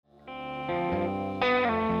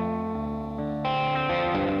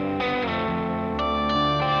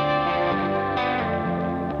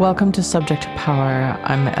Welcome to Subject to Power.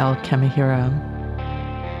 I'm Elle.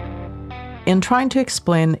 In trying to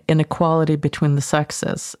explain inequality between the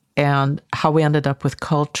sexes and how we ended up with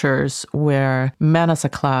cultures where men as a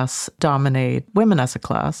class dominate women as a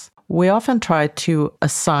class, we often try to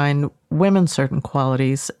assign women certain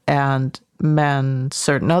qualities and men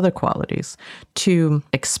certain other qualities to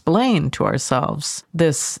explain to ourselves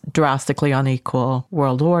this drastically unequal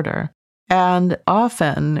world order. And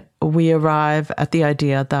often we arrive at the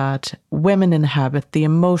idea that women inhabit the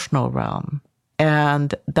emotional realm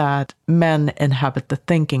and that men inhabit the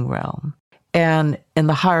thinking realm. And in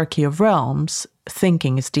the hierarchy of realms,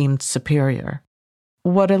 thinking is deemed superior.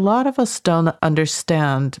 What a lot of us don't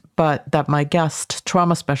understand, but that my guest,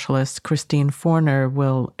 trauma specialist Christine Forner,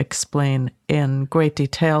 will explain in great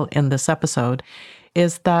detail in this episode,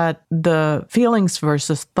 is that the feelings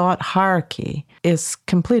versus thought hierarchy is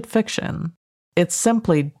complete fiction. It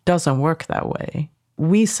simply doesn't work that way.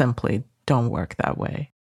 We simply don't work that way.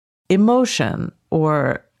 Emotion,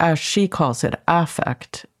 or as she calls it,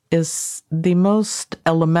 affect, is the most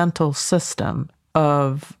elemental system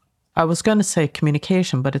of, I was going to say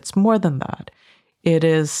communication, but it's more than that. It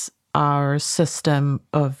is our system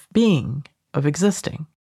of being, of existing,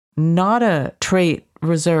 not a trait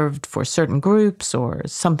reserved for certain groups or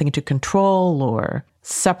something to control or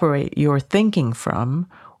separate your thinking from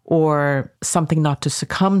or something not to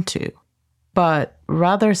succumb to, but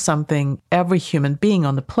rather something every human being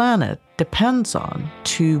on the planet depends on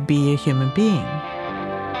to be a human being.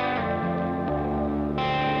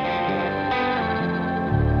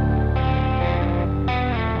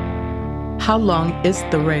 How long is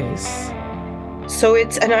the race? So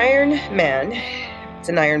it's an Iron Man. It's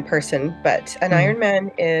an Iron person, but an Iron Man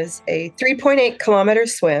is a 3.8 kilometer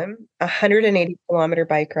swim, a 180 kilometer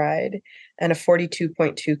bike ride, and a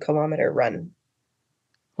 42.2 kilometer run.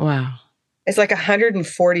 Wow. It's like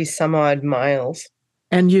 140 some odd miles.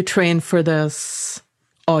 And you train for this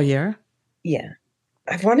all year? Yeah.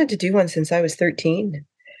 I've wanted to do one since I was 13.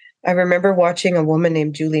 I remember watching a woman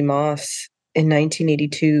named Julie Moss in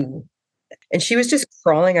 1982. And she was just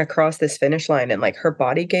crawling across this finish line and like her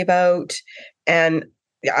body gave out. And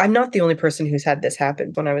I'm not the only person who's had this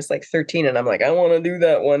happen when I was like 13. And I'm like, I want to do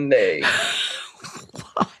that one day.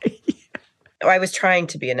 Why? I was trying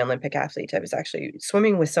to be an Olympic athlete. I was actually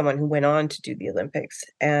swimming with someone who went on to do the Olympics.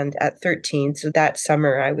 And at 13, so that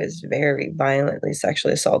summer, I was very violently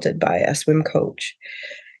sexually assaulted by a swim coach.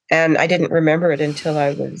 And I didn't remember it until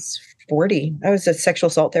I was 40. I was a sexual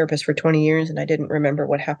assault therapist for 20 years, and I didn't remember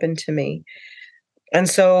what happened to me. And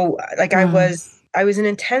so, like, I was an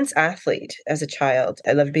intense athlete as a child.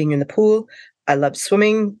 I loved being in the pool. I loved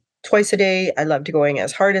swimming twice a day. I loved going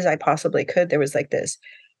as hard as I possibly could. There was like this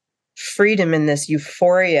freedom and this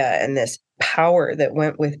euphoria and this power that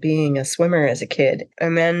went with being a swimmer as a kid.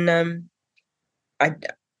 And then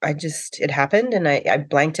it happened, and I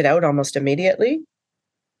blanked it out almost immediately.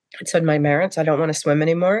 I told my parents, I don't want to swim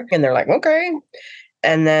anymore. And they're like, okay.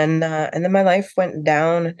 And then my life went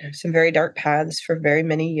down some very dark paths for very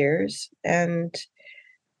many years. And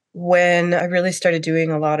when I really started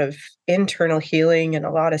doing a lot of internal healing and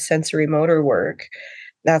a lot of sensory motor work,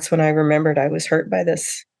 that's when I remembered I was hurt by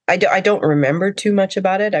this. I don't remember too much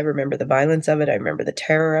about it. I remember the violence of it. I remember the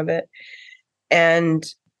terror of it. And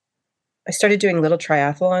I started doing little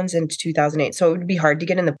triathlons in 2008. So it would be hard to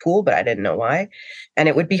get in the pool, but I didn't know why. And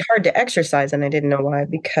it would be hard to exercise, and I didn't know why,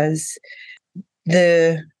 because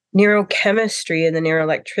the neurochemistry and the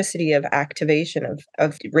neuroelectricity of activation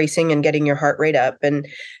of racing and getting your heart rate up and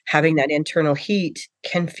having that internal heat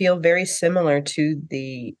can feel very similar to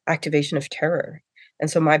the activation of terror.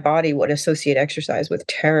 And so my body would associate exercise with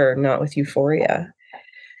terror, not with euphoria.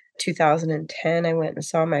 2010, I went and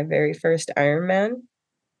saw my very first Ironman.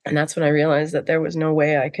 And that's when I realized that there was no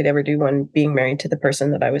way I could ever do one being married to the person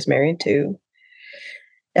that I was married to.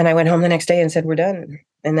 And I went home the next day and said, we're done.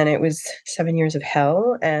 And then it was 7 years of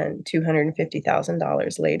hell and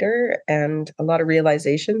 $250,000 later, and a lot of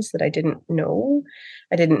realizations that I didn't know.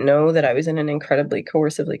 I didn't know that I was in an incredibly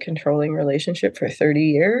coercively controlling relationship for 30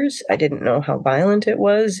 years. I didn't know how violent it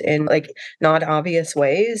was in like not obvious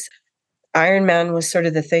ways. Iron Man was sort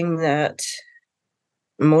of the thing that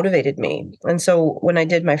motivated me. And so when I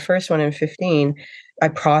did my first one in 15, I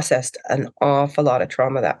processed an awful lot of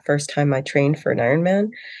trauma that first time I trained for an Ironman.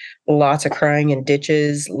 Lots of crying in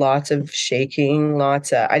ditches, lots of shaking, I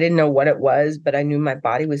didn't know what it was, but I knew my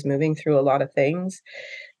body was moving through a lot of things.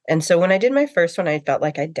 And so when I did my first one, I felt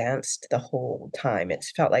like I danced the whole time. It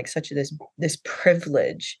felt like this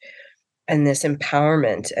privilege and this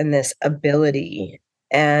empowerment and this ability.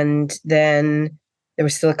 And then There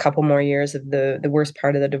was still a couple more years of the worst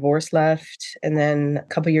part of the divorce left, and then a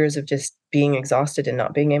couple years of just being exhausted and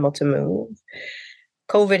not being able to move.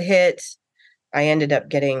 COVID hit. I ended up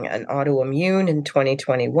getting an autoimmune in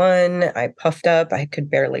 2021. I puffed up. I could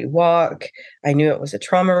barely walk. I knew it was a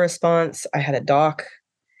trauma response. I had a doc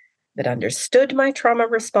that understood my trauma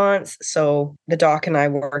response. So the doc and I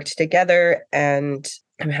worked together, and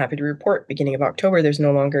I'm happy to report, beginning of October, there's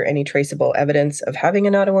no longer any traceable evidence of having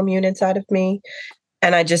an autoimmune inside of me.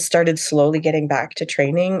 And I just started slowly getting back to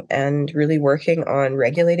training and really working on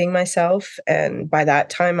regulating myself. And by that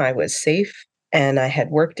time, I was safe and I had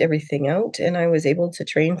worked everything out, and I was able to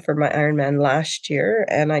train for my Ironman last year.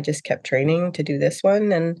 And I just kept training to do this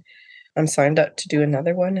one. And I'm signed up to do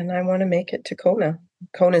another one, and I want to make it to Kona.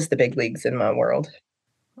 Kona's the big leagues in my world.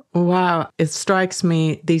 Wow. It strikes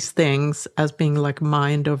me, these things, as being like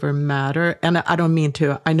mind over matter. And I don't mean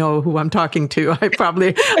to, I know who I'm talking to. I'm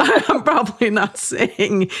probably not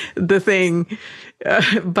saying the thing,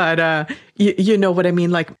 but you know what I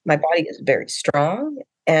mean? Like, my body is very strong,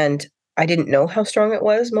 and I didn't know how strong it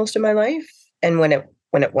was most of my life. And when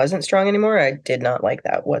it wasn't strong anymore, I did not like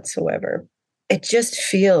that whatsoever. It just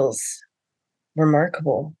feels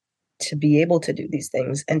remarkable to be able to do these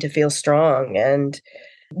things and to feel strong. And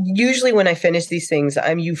usually when I finish these things,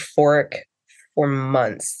 I'm euphoric for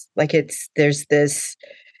months. Like there's this,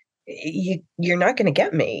 you're not going to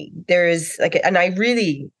get me. There is like, and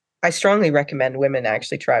I strongly recommend women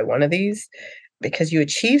actually try one of these, because you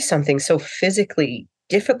achieve something so physically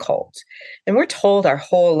difficult. And we're told our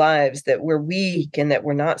whole lives that we're weak and that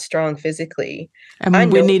we're not strong physically.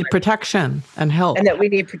 and we need protection and help. And that we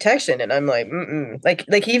need protection. And I'm like,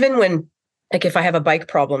 like even when, like if I have a bike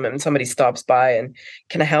problem and somebody stops by and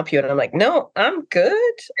can I help you? And I'm like, no, I'm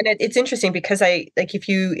good. And it's interesting because if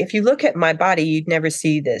you look at my body, you'd never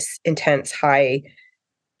see this intense, high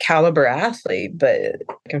caliber athlete, but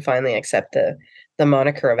I can finally accept the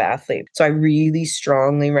moniker of athlete. So I really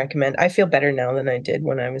strongly recommend. I feel better now than I did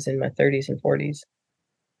when I was in my 30s and 40s.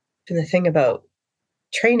 And the thing about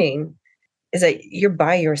training is that you're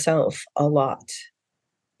by yourself a lot.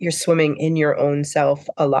 You're swimming in your own self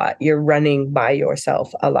a lot. You're running by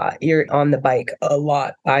yourself a lot. You're on the bike a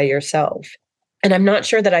lot by yourself. And I'm not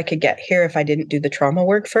sure that I could get here if I didn't do the trauma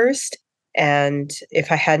work first. And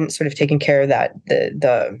if I hadn't sort of taken care of that,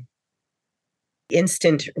 the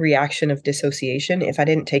instant reaction of dissociation, if I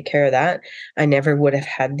didn't take care of that, I never would have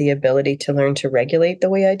had the ability to learn to regulate the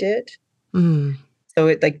way I did.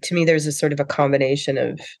 So to me, there's a sort of a combination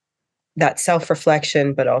of that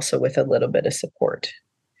self-reflection, but also with a little bit of support.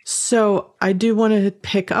 So I do want to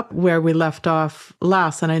pick up where we left off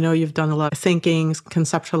last. And I know you've done a lot of thinking,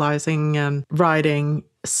 conceptualizing, and writing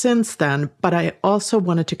since then. But I also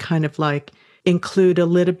wanted to kind of like include a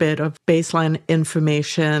little bit of baseline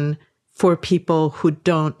information for people who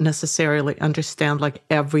don't necessarily understand like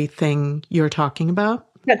everything you're talking about.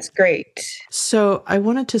 That's great. So I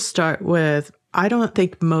wanted to start with, I don't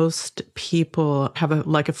think most people have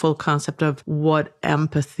a full concept of what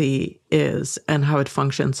empathy is and how it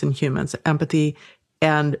functions in humans, empathy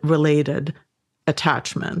and related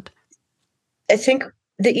attachment. I think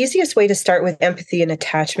the easiest way to start with empathy and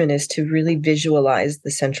attachment is to really visualize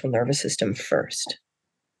the central nervous system first.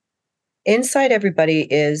 Inside everybody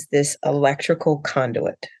is this electrical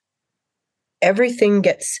conduit. Everything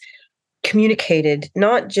gets communicated,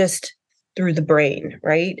 not just through the brain,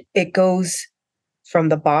 right? It goes from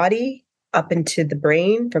the body up into the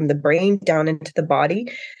brain, from the brain down into the body.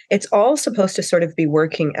 It's all supposed to sort of be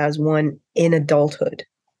working as one in adulthood.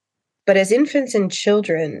 But as infants and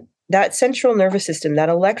children, that central nervous system, that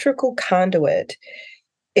electrical conduit,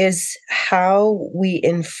 is how we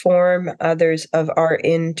inform others of our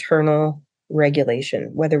internal regulation,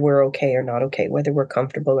 whether we're okay or not okay, whether we're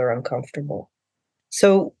comfortable or uncomfortable.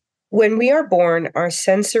 So when we are born, our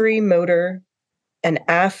sensory, motor, and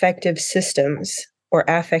affective systems, or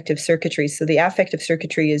affective circuitry. So the affective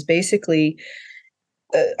circuitry is basically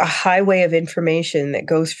a highway of information that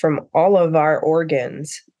goes from all of our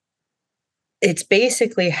organs. It's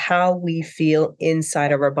basically how we feel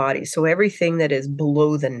inside of our body. So everything that is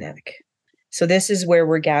below the neck. So this is where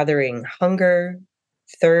we're gathering hunger,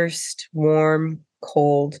 thirst, warm,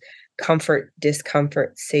 cold, comfort,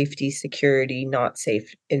 discomfort, safety, security, not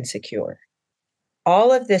safe, insecure.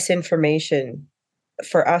 All of this information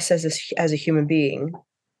for us as a human being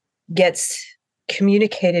gets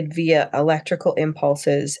communicated via electrical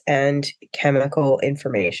impulses and chemical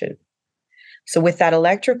information. So with that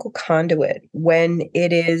electrical conduit, when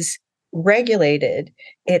it is regulated,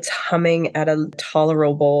 it's humming at a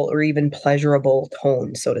tolerable or even pleasurable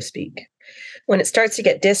tone, so to speak. When it starts to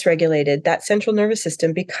get dysregulated, that central nervous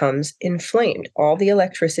system becomes inflamed. All the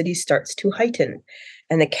electricity starts to heighten,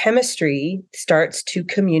 and the chemistry starts to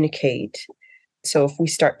communicate. So if we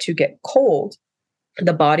start to get cold,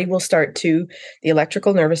 the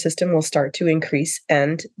electrical nervous system will start to increase,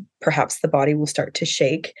 and perhaps the body will start to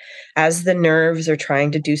shake as the nerves are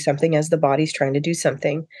trying to do something, as the body's trying to do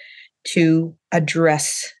something to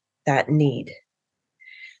address that need.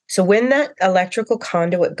 So when that electrical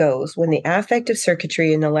conduit goes, when the affective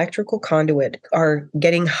circuitry and electrical conduit are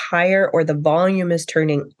getting higher, or the volume is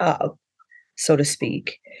turning up, so to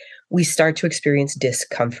speak, we start to experience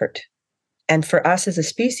discomfort. And for us as a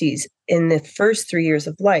species, in the first 3 years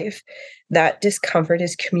of life, that discomfort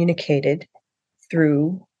is communicated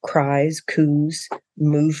through cries, coos,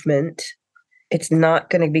 movement. It's not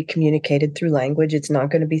going to be communicated through language. It's not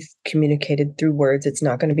going to be communicated through words. It's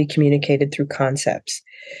not going to be communicated through concepts.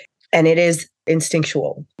 And it is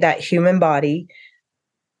instinctual. That human body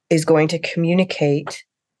is going to communicate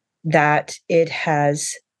that it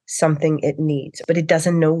has something it needs, but it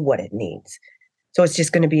doesn't know what it needs. So it's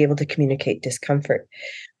just going to be able to communicate discomfort.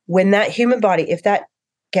 When that human body, if that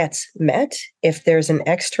gets met, if there's an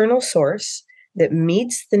external source that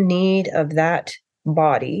meets the need of that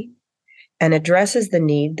body and addresses the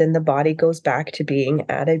need, then the body goes back to being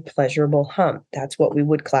at a pleasurable hump. That's what we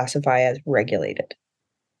would classify as regulated.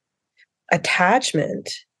 Attachment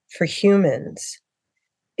for humans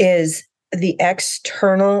is the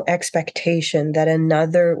external expectation that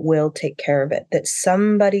another will take care of it, that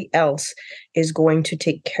somebody else is going to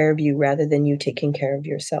take care of you rather than you taking care of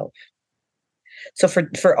yourself. So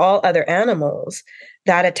for all other animals,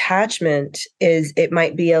 that attachment it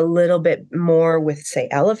might be a little bit more with, say,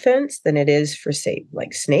 elephants than it is for, say,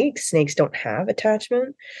 like snakes. Snakes don't have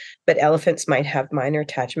attachment, but elephants might have minor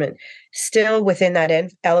attachment. Still, within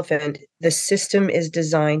that elephant, the system is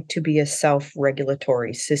designed to be a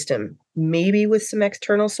self-regulatory system, maybe with some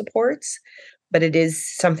external supports, but it is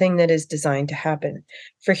something that is designed to happen.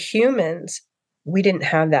 For humans, we didn't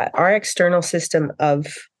have that. Our external system of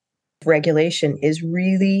regulation is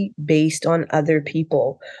really based on other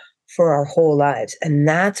people for our whole lives. And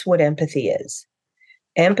that's what empathy is.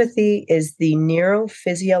 Empathy is the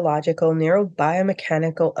neurophysiological,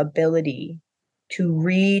 neurobiomechanical ability to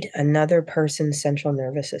read another person's central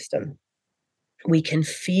nervous system. We can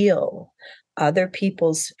feel other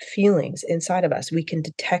people's feelings inside of us. We can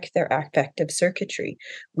detect their affective circuitry.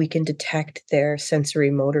 We can detect their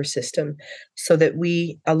sensory motor system, so that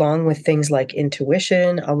we, along with things like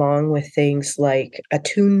intuition, along with things like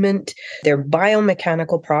attunement, they're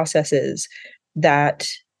biomechanical processes that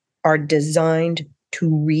are designed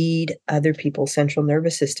to read other people's central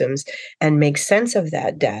nervous systems and make sense of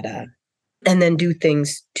that data, and then do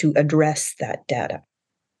things to address that data.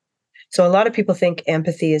 So a lot of people think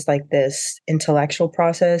empathy is like this intellectual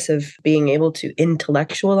process of being able to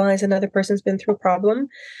intellectualize another person's been through a problem.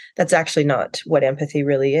 That's actually not what empathy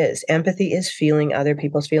really is. Empathy is feeling other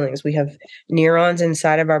people's feelings. We have neurons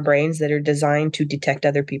inside of our brains that are designed to detect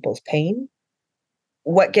other people's pain.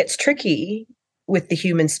 What gets tricky with the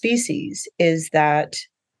human species is that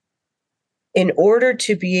in order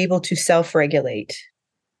to be able to self-regulate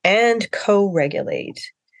and co-regulate,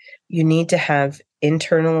 you need to have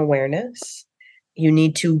internal awareness. You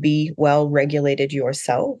need to be well regulated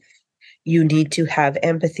yourself. You need to have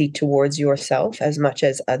empathy towards yourself as much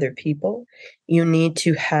as other people. You need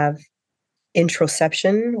to have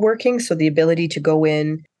introception working, so the ability to go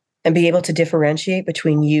in and be able to differentiate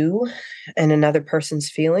between you and another person's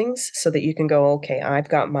feelings, so that you can go, okay, I've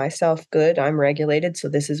got myself good, I'm regulated, so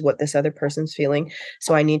this is what this other person's feeling.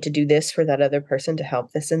 So I need to do this for that other person to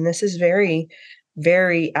help this. And this is very,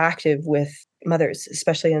 very active with mothers,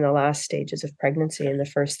 especially in the last stages of pregnancy in the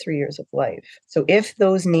first 3 years of life. So if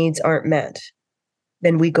those needs aren't met,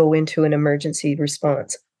 then we go into an emergency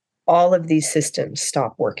response. All of these systems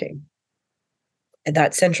stop working. And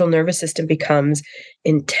that central nervous system becomes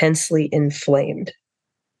intensely inflamed.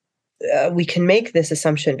 We can make this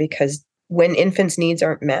assumption because when infants' needs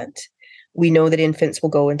aren't met, we know that infants will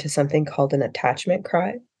go into something called an attachment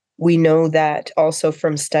cry. We know that also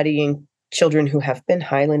from studying children who have been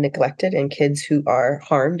highly neglected and kids who are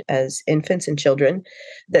harmed as infants and children,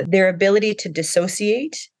 that their ability to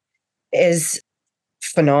dissociate is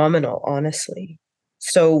phenomenal, honestly.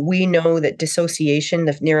 So we know that dissociation,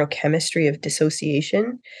 the neurochemistry of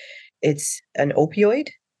dissociation, it's an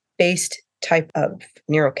opioid-based type of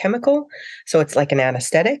neurochemical. So it's like an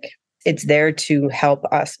anesthetic. It's there to help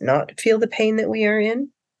us not feel the pain that we are in.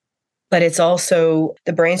 But it's also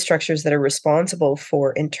the brain structures that are responsible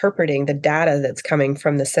for interpreting the data that's coming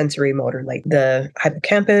from the sensory motor, like the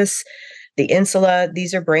hippocampus, The insula,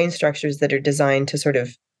 these are brain structures that are designed to sort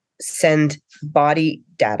of send body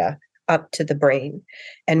data up to the brain.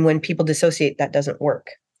 And when people dissociate, that doesn't work.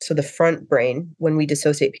 So the front brain, when we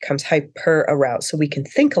dissociate, becomes hyper aroused. So we can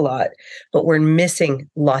think a lot, but we're missing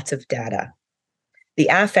lots of data. The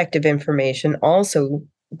affective information also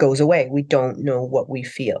goes away. We don't know what we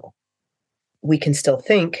feel. We can still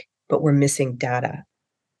think, but we're missing data.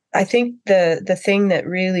 I think the thing that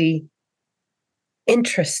really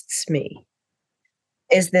interests me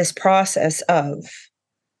is this process of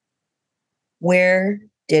where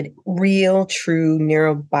did real, true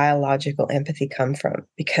neurobiological empathy come from?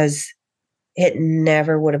 Because it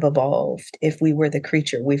never would have evolved if we were the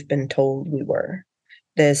creature we've been told we were.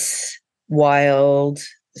 This wild,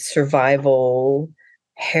 survival,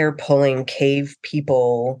 hair-pulling cave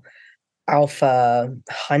people, alpha,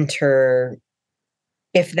 hunter.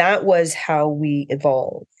 If that was how we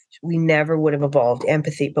evolved, we never would have evolved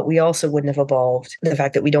empathy, but we also wouldn't have evolved the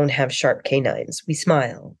fact that we don't have sharp canines. We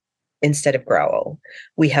smile instead of growl.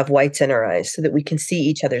 We have whites in our eyes so that we can see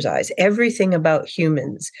each other's eyes. Everything about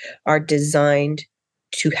humans are designed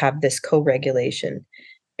to have this co-regulation.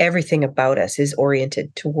 Everything about us is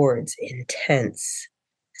oriented towards intense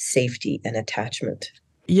safety and attachment.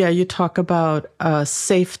 Yeah, you talk about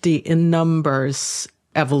safety in numbers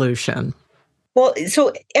evolution. Well,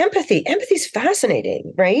 so empathy is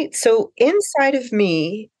fascinating, right? So inside of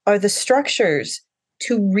me are the structures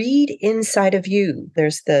to read inside of you.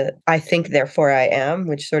 There's the I think, therefore I am,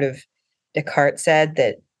 which sort of Descartes said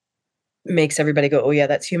that makes everybody go, oh yeah,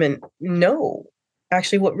 that's human. No,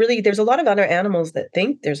 actually, there's a lot of other animals that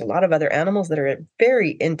think. There's a lot of other animals that are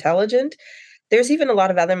very intelligent. There's even a lot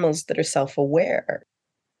of animals that are self-aware.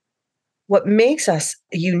 What makes us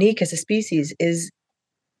unique as a species is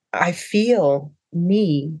I feel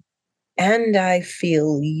me and I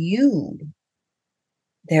feel you.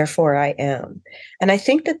 Therefore, I am. And I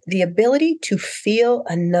think that the ability to feel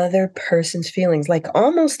another person's feelings, like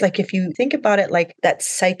almost like if you think about it like that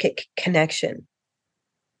psychic connection.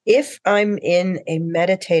 If I'm in a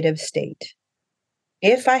meditative state,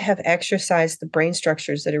 if I have exercised the brain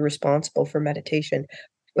structures that are responsible for meditation,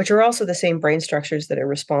 which are also the same brain structures that are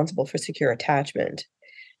responsible for secure attachment,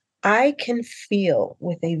 I can feel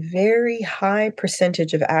with a very high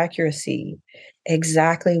percentage of accuracy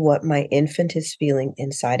exactly what my infant is feeling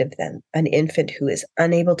inside of them. An infant who is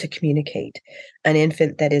unable to communicate, an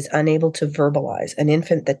infant that is unable to verbalize, an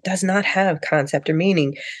infant that does not have concept or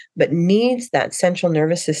meaning, but needs that central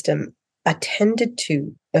nervous system attended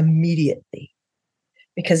to immediately.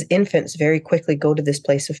 Because infants very quickly go to this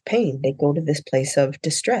place of pain. They go to this place of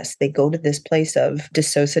distress. They go to this place of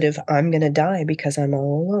dissociative, I'm going to die because I'm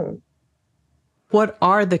all alone. What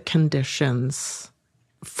are the conditions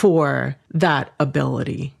for that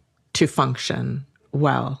ability to function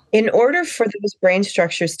well? In order for those brain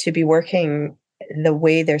structures to be working the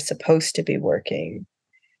way they're supposed to be working,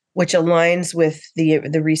 which aligns with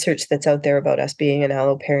the research that's out there about us being an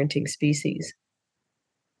alloparenting species,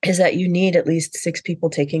 is that you need at least 6 people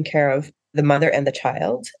taking care of the mother and the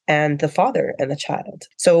child and the father and the child.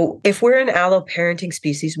 So if we're an alloparenting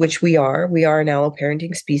species, which we are an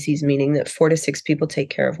alloparenting species, meaning that 4 to 6 people take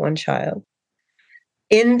care of one child.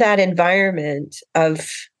 In that environment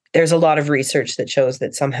there's a lot of research that shows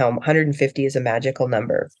that somehow 150 is a magical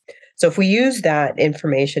number. So if we use that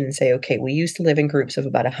information and say, okay, we used to live in groups of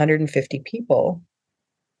about 150 people,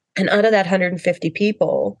 and out of that 150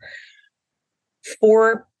 people,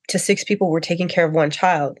 4 to 6 people were taking care of one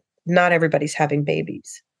child. Not everybody's having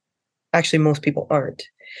babies. Actually, most people aren't.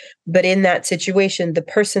 But in that situation, the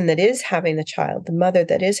person that is having the child, the mother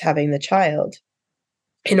that is having the child,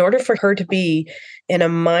 in order for her to be in a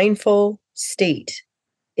mindful state,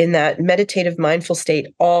 in that meditative mindful state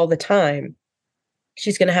all the time,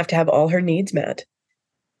 she's going to have all her needs met.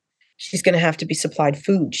 She's going to have to be supplied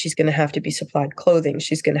food. She's going to have to be supplied clothing.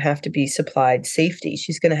 She's going to have to be supplied safety.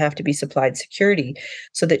 She's going to have to be supplied security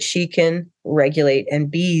so that she can regulate and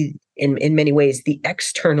be, in many ways, the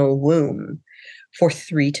external womb for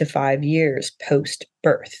 3 to 5 years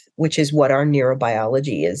post-birth, which is what our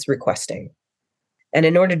neurobiology is requesting. And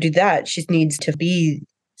in order to do that, she needs to be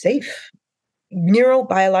safe.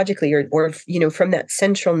 Neurobiologically or from that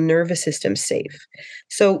central nervous system safe.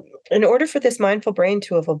 So in order for this mindful brain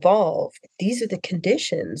to have evolved, these are the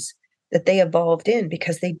conditions that they evolved in,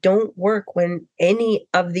 because they don't work when any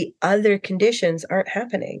of the other conditions aren't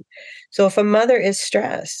happening. So if a mother is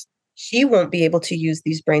stressed, she won't be able to use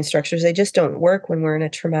these brain structures. They just don't work when we're in a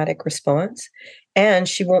traumatic response. And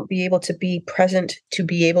she won't be able to be present to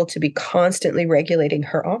be able to be constantly regulating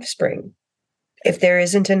her offspring. If there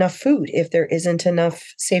isn't enough food, if there isn't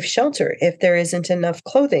enough safe shelter, if there isn't enough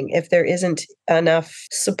clothing, if there isn't enough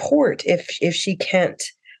support, if she can't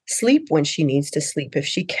sleep when she needs to sleep, if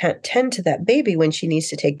she can't tend to that baby when she needs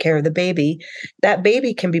to take care of the baby, that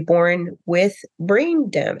baby can be born with brain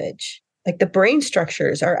damage. Like the brain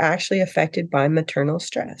structures are actually affected by maternal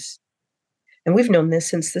stress. And we've known this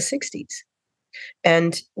since the 60s.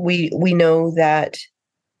 And we know that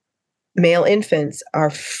male infants are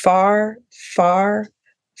far, far,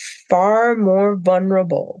 far more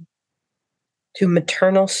vulnerable to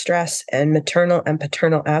maternal stress and maternal and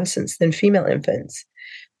paternal absence than female infants.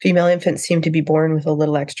 Female infants seem to be born with a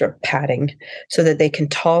little extra padding so that they can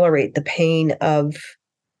tolerate the pain of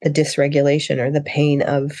the dysregulation or the pain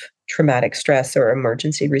of traumatic stress or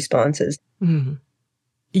emergency responses. Mhm.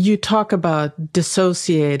 You talk about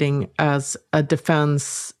dissociating as a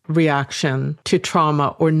defense reaction to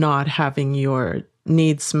trauma or not having your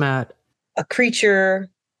needs met. A creature,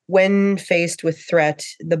 when faced with threat,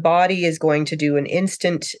 the body is going to do an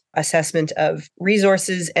instant assessment of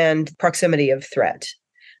resources and proximity of threat.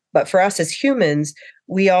 But for us as humans,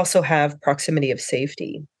 we also have proximity of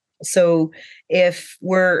safety. So if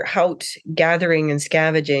we're out gathering and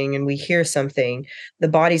scavenging and we hear something, the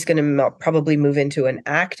body's going to probably move into an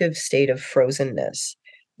active state of frozenness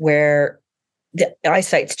where the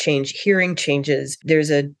eyesight's change, hearing changes.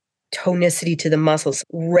 There's a tonicity to the muscles,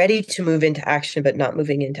 ready to move into action, but not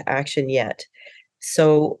moving into action yet.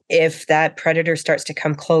 So if that predator starts to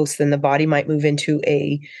come close, then the body might move into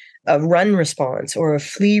a run response or a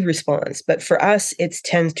flee response. But for us, it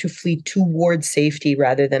tends to flee towards safety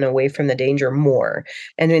rather than away from the danger more.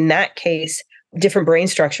 And in that case, different brain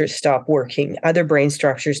structures stop working. Other brain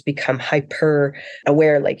structures become hyper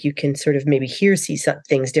aware, like you can sort of maybe see some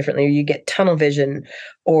things differently, or you get tunnel vision,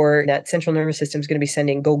 or that central nervous system is going to be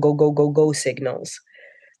sending go, go, go, go, go signals.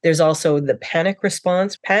 There's also the panic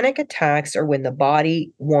response. Panic attacks are when the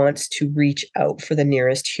body wants to reach out for the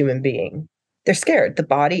nearest human being. They're scared. The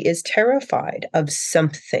body is terrified of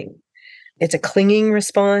something. It's a clinging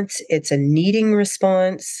response. It's a needing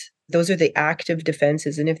response. Those are the active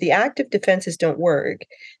defenses. And if the active defenses don't work,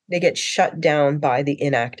 they get shut down by the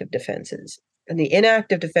inactive defenses. And the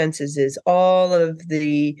inactive defenses is all of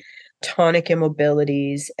the tonic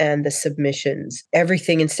immobilities and the submissions.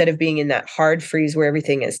 Everything, instead of being in that hard freeze where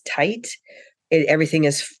everything is tight, everything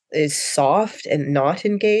is soft and not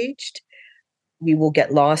engaged. We will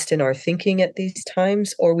get lost in our thinking at these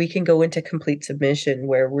times, or we can go into complete submission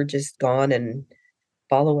where we're just gone and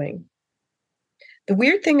following. The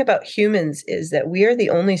weird thing about humans is that we are the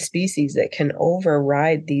only species that can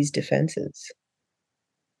override these defenses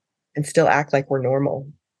and still act like we're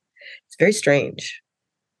normal. It's very strange,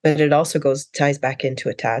 but it also ties back into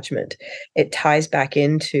attachment. It ties back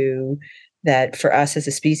into that for us as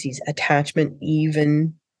a species, attachment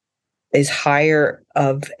even is higher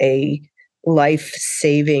of a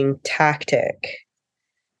life-saving tactic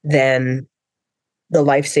than the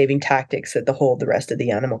life-saving tactics that the rest of the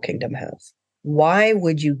animal kingdom has. Why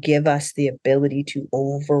would you give us the ability to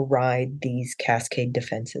override these cascade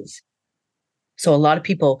defenses? So a lot of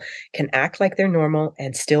people can act like they're normal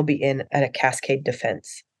and still be in at a cascade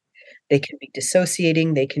defense. They can be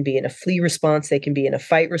dissociating, they can be in a flee response, they can be in a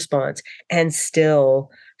fight response, and still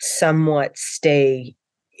somewhat stay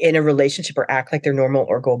in a relationship or act like they're normal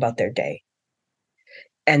or go about their day.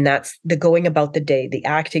 And that's the going about the day, the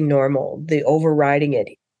acting normal, the overriding it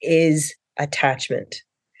is attachment.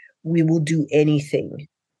 We will do anything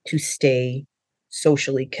to stay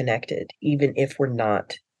socially connected, even if we're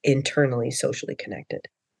not internally socially connected.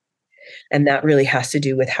 And that really has to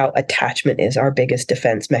do with how attachment is our biggest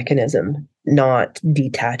defense mechanism, not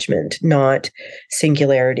detachment, not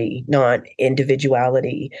singularity, not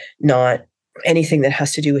individuality, not anything that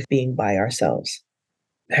has to do with being by ourselves.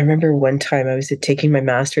 I remember one time I was taking my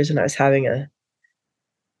master's and I was having a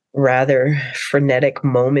rather frenetic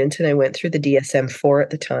moment, and I went through the DSM-4 at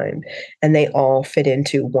the time, and they all fit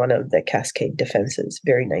into one of the cascade defenses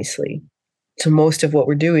very nicely. So most of what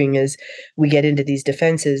we're doing is we get into these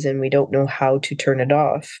defenses and we don't know how to turn it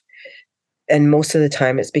off. And most of the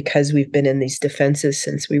time it's because we've been in these defenses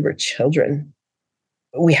since we were children.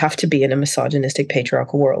 We have to be in a misogynistic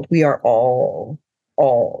patriarchal world. We are all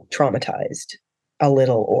traumatized, a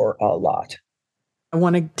little or a lot. I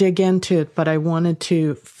want to dig into it, but I wanted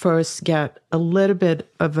to first get a little bit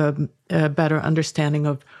of a better understanding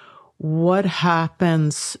of what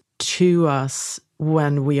happens to us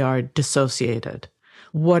when we are dissociated.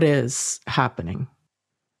 What is happening?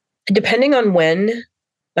 Depending on when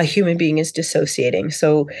a human being is dissociating.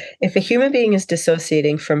 So if a human being is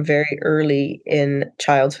dissociating from very early in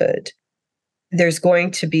childhood, there's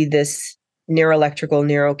going to be this neuroelectrical,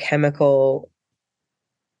 neurochemical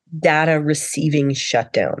data receiving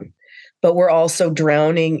shutdown. But we're also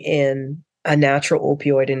drowning in a natural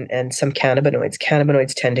opioid and some cannabinoids.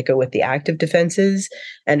 Cannabinoids tend to go with the active defenses,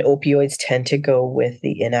 and opioids tend to go with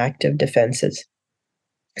the inactive defenses.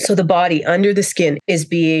 So the body under the skin is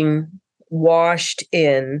being washed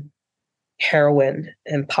in heroin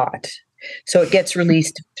and pot. So it gets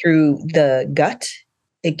released through the gut.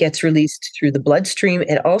 It gets released through the bloodstream.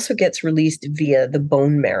 It also gets released via the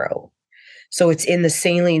bone marrow. So it's in the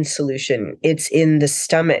saline solution, it's in the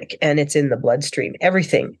stomach, and it's in the bloodstream.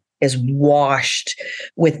 Everything is washed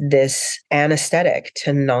with this anesthetic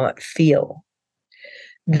to not feel.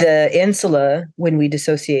 The insula, when we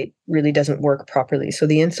dissociate, really doesn't work properly. So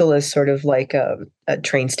the insula is sort of like a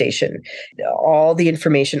train station. All the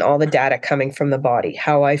information, all the data coming from the body,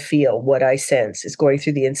 how I feel, what I sense is going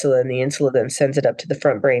through the insula, and the insula then sends it up to the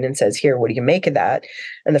front brain and says, here, what do you make of that?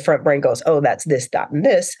 And the front brain goes, oh, that's this, that, and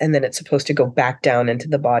this. And then it's supposed to go back down into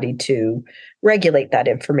the body to regulate that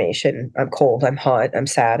information. I'm cold, I'm hot, I'm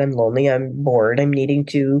sad, I'm lonely, I'm bored, I'm needing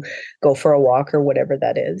to go for a walk or whatever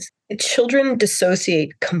that is. Children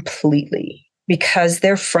dissociate completely because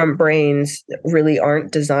their front brains really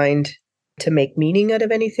aren't designed to make meaning out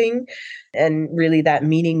of anything. And really that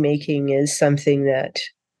meaning making is something that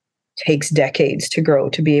takes decades to grow,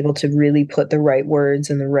 to be able to really put the right words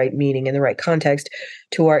and the right meaning and the right context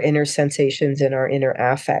to our inner sensations and our inner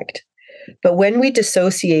affect. But when we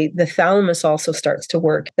dissociate, the thalamus also starts to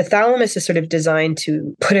work. The thalamus is sort of designed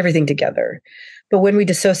to put everything together. But when we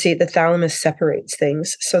dissociate, the thalamus separates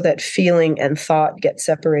things so that feeling and thought get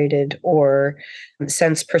separated, or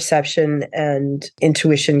sense perception and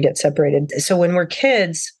intuition get separated. So when we're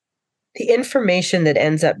kids, the information that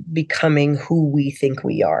ends up becoming who we think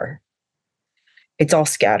we are, it's all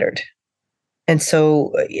scattered. And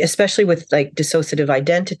so, especially with like dissociative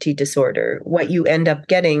identity disorder, what you end up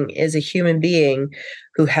getting is a human being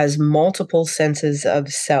who has multiple senses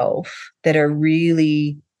of self that are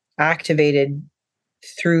really activated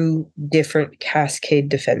through different cascade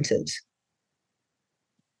defenses.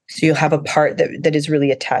 So you'll have a part that is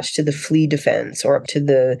really attached to the flee defense, or up to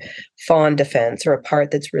the fawn defense, or a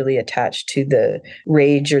part that's really attached to the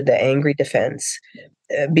rage or the angry defense.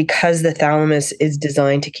 Because the thalamus is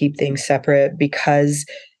designed to keep things separate, because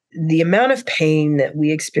the amount of pain that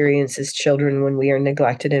we experience as children when we are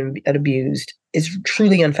neglected and abused is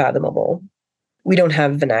truly unfathomable. We don't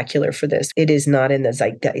have vernacular for this. It is not in the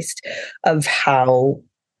zeitgeist of how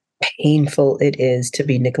painful it is to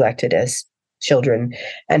be neglected as children,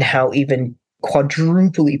 and how even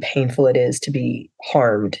quadruply painful it is to be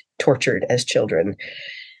harmed, tortured as children.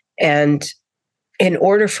 And in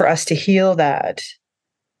order for us to heal that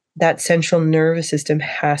central nervous system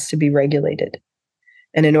has to be regulated.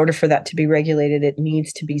 And in order for that to be regulated, it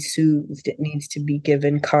needs to be soothed. It needs to be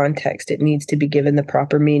given context. It needs to be given the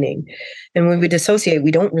proper meaning. And when we dissociate,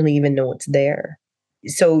 we don't really even know it's there.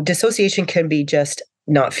 So dissociation can be just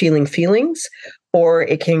not feeling feelings, or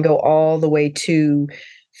it can go all the way to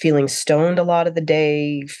feeling stoned a lot of the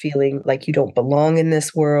day, feeling like you don't belong in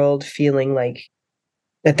this world, feeling like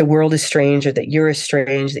that the world is strange, or that you're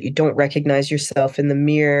strange, that you don't recognize yourself in the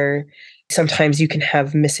mirror. Sometimes you can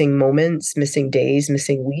have missing moments, missing days,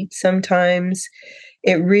 missing weeks sometimes.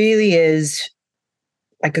 It really is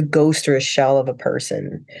like a ghost or a shell of a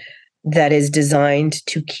person that is designed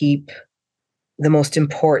to keep the most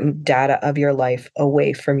important data of your life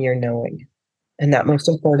away from your knowing. And that most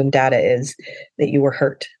important data is that you were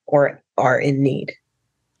hurt or are in need.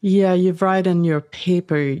 Yeah, you write in your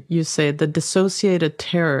paper, you say the dissociated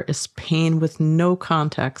terror is pain with no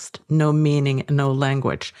context, no meaning, and no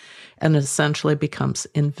language, and it essentially becomes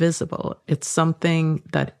invisible. It's something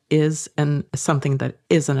that is and something that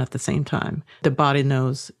isn't at the same time. The body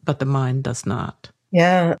knows, but the mind does not.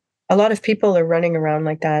 Yeah. A lot of people are running around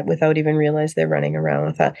like that without even realize they're running around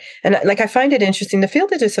with that. And I find it interesting, the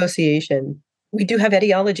field of dissociation, we do have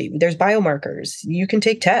etiology. There's biomarkers. You can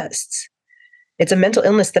take tests. It's a mental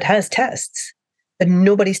illness that has tests, but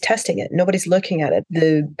nobody's testing it. Nobody's looking at it.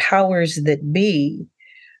 The powers that be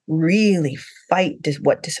really fight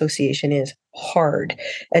what dissociation is hard.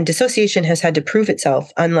 And dissociation has had to prove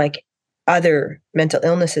itself, unlike other mental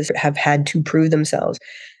illnesses have had to prove themselves.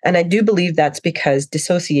 And I do believe that's because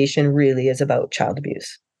dissociation really is about child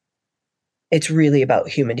abuse. It's really about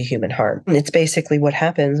human to human harm. And it's basically what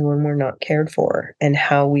happens when we're not cared for, and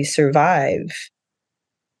how we survive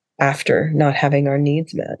after not having our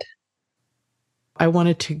needs met. I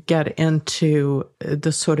wanted to get into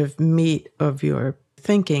the sort of meat of your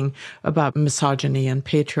thinking about misogyny and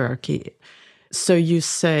patriarchy. So you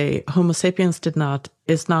say Homo sapiens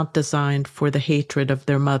is not designed for the hatred of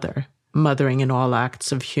their mother. mothering in all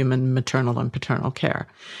acts of human maternal and paternal care.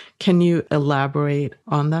 Can you elaborate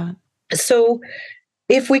on that? So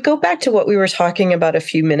if we go back to what we were talking about a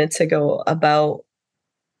few minutes ago about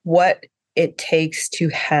what it takes to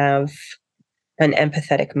have an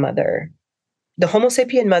empathetic mother, the Homo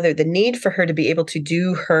sapien mother, the need for her to be able to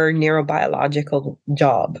do her neurobiological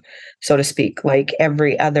job, so to speak, like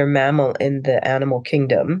every other mammal in the animal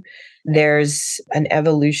kingdom, there's an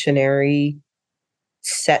evolutionary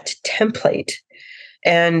set template.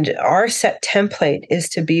 And our set template is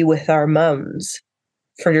to be with our mums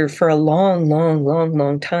for a long, long, long,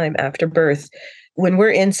 long time after birth. When we're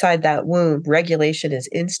inside that womb, regulation is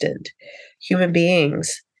instant. Human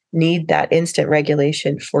beings need that instant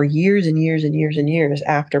regulation for years and years and years and years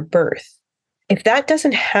after birth. If that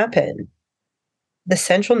doesn't happen, the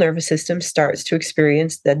central nervous system starts to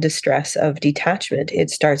experience the distress of detachment. It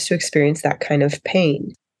starts to experience that kind of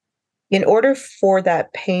pain. In order for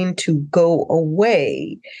that pain to go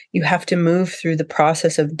away, you have to move through the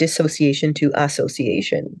process of dissociation to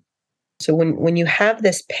association. So when you have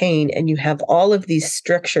this pain and you have all of these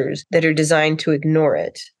structures that are designed to ignore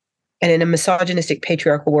it, and in a misogynistic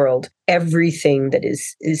patriarchal world, everything that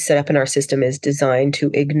is set up in our system is designed to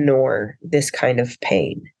ignore this kind of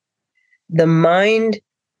pain. The mind,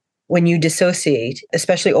 when you dissociate,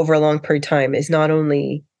 especially over a long period of time, is not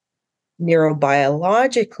only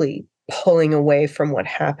neurobiologically pulling away from what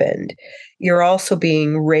happened, you're also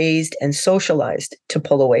being raised and socialized to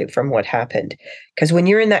pull away from what happened. Because when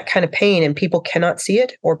you're in that kind of pain and people cannot see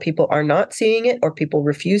it, or people are not seeing it, or people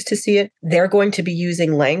refuse to see it, they're going to be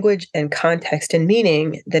using language and context and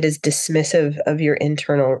meaning that is dismissive of your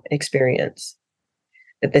internal experience.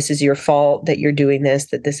 That this is your fault, that you're doing this,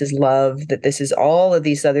 that this is love, that this is all of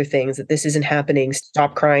these other things, that this isn't happening,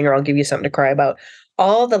 stop crying or I'll give you something to cry about.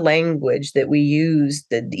 All the language that we use,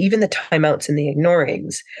 even the timeouts and the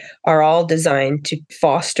ignorings, are all designed to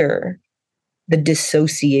foster the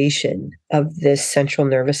dissociation of this central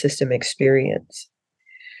nervous system experience.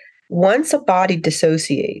 Once a body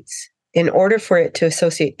dissociates, in order for it to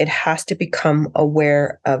associate, it has to become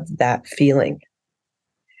aware of that feeling.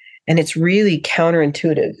 And it's really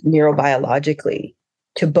counterintuitive neurobiologically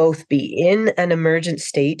to both be in an emergent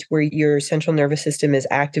state where your central nervous system is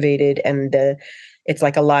activated and it's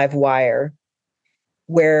like a live wire,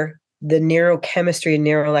 where the neurochemistry and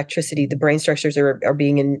neuroelectricity, the brain structures are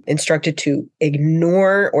being instructed to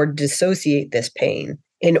ignore or dissociate this pain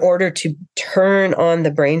in order to turn on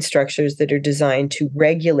the brain structures that are designed to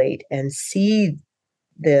regulate and see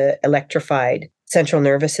the electrified central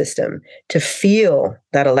nervous system. To feel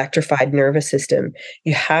that electrified nervous system,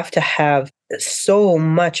 you have to have so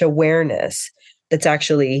much awareness that's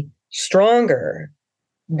actually stronger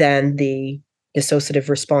than the dissociative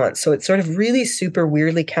response. So it's sort of really super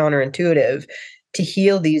weirdly counterintuitive to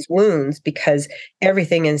heal these wounds, because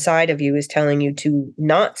everything inside of you is telling you to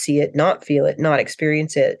not see it, not feel it, not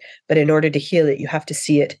experience it. But in order to heal it, you have to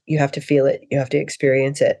see it, you have to feel it, you have to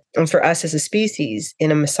experience it. And for us as a species,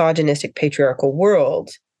 in a misogynistic patriarchal world,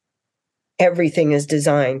 everything is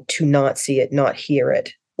designed to not see it, not hear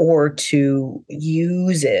it, or to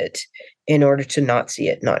use it in order to not see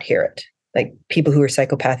it, not hear it. Like people who are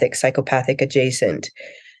psychopathic adjacent,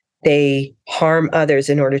 they harm others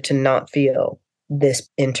in order to not feel this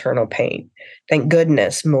internal pain. Thank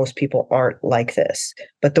goodness most people aren't like this.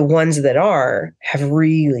 But the ones that are have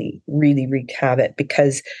really, really wreaked havoc,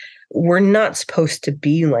 because we're not supposed to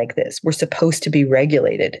be like this. We're supposed to be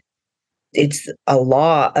regulated. It's a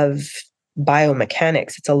law of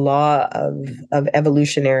biomechanics. It's a law of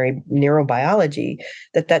evolutionary neurobiology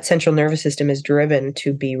that central nervous system is driven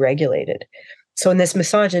to be regulated. So in this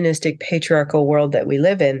misogynistic patriarchal world that we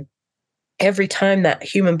live in, every time that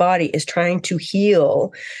human body is trying to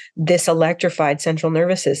heal this electrified central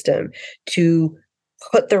nervous system, to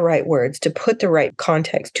put the right words, to put the right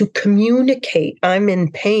context, to communicate, I'm in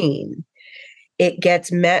pain, it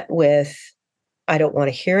gets met with, I don't want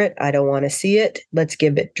to hear it. I don't want to see it. Let's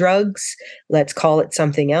give it drugs. Let's call it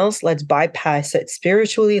something else. Let's bypass it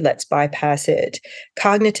spiritually. Let's bypass it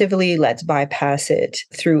cognitively. Let's bypass it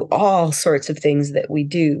through all sorts of things that we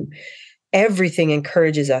do. Everything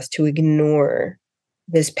encourages us to ignore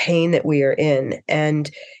this pain that we are in. And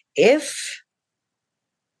if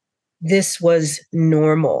this was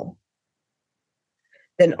normal,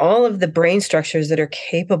 then all of the brain structures that are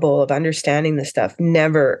capable of understanding this stuff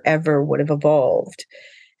never, ever would have evolved.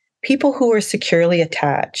 People who are securely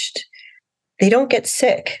attached, they don't get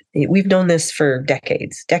sick. We've known this for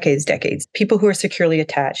decades. People who are securely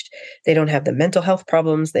attached, they don't have the mental health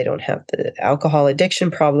problems. They don't have the alcohol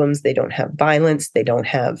addiction problems. They don't have violence. They don't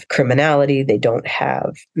have criminality. They don't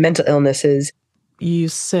have mental illnesses. You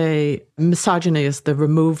say misogyny is the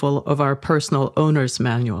removal of our personal owner's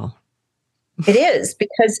manual. It is,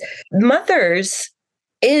 because mothers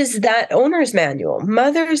is that owner's manual.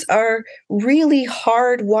 Mothers are really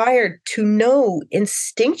hardwired to know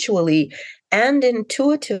instinctually and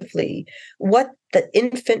intuitively what the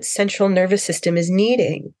infant's central nervous system is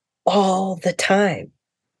needing all the time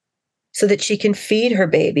so that she can feed her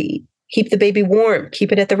baby, keep the baby warm,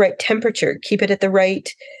 keep it at the right temperature, keep it at the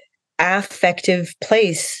right affective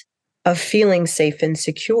place of feeling safe and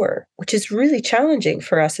secure, which is really challenging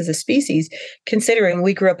for us as a species, considering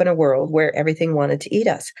we grew up in a world where everything wanted to eat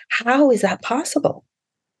us. How is that possible?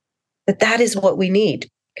 But that is what we need,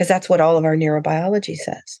 because that's what all of our neurobiology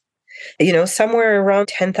says. Somewhere around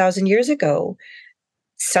 10,000 years ago,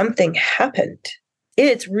 something happened.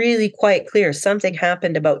 It's really quite clear something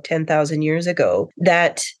happened about 10,000 years ago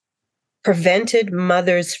that prevented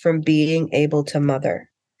mothers from being able to mother,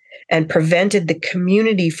 and prevented the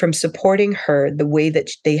community from supporting her the way that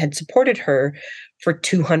they had supported her for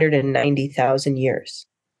 290,000 years.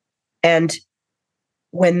 And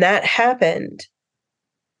when that happened,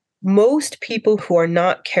 most people who are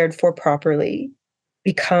not cared for properly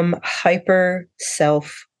become hyper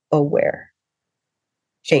self-aware.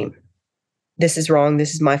 Shame. This is wrong.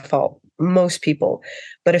 This is my fault. Most people.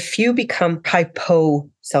 But a few become hypo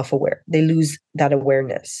self-aware. They lose that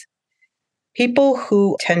awareness. People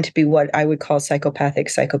who tend to be what I would call psychopathic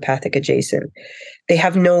adjacent, they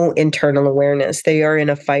have no internal awareness. They are in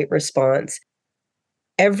a fight response.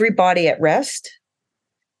 Everybody at rest,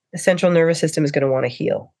 the central nervous system is going to want to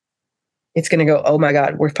heal. It's going to go, oh my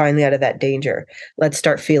God, we're finally out of that danger. Let's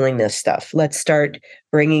start feeling this stuff. Let's start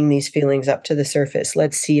bringing these feelings up to the surface.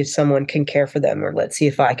 Let's see if someone can care for them, or let's see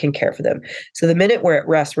if I can care for them. So the minute we're at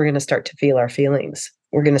rest, we're going to start to feel our feelings.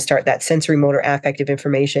 We're going to start, that sensory motor affective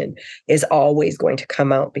information is always going to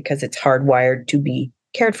come out because it's hardwired to be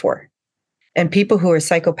cared for. And people who are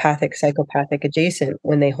psychopathic adjacent,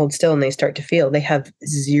 when they hold still and they start to feel, they have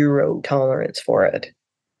zero tolerance for it.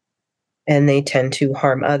 And they tend to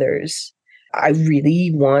harm others. I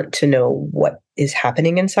really want to know what is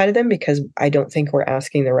happening inside of them, because I don't think we're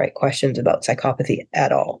asking the right questions about psychopathy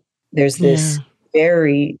at all. There's this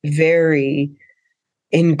very, very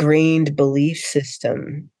ingrained belief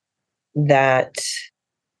system that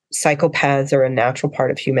psychopaths are a natural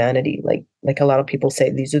part of humanity. Like a lot of people say,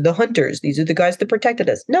 these are the hunters, these are the guys that protected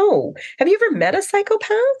us. No. Have you ever met a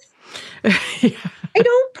psychopath? Yeah. They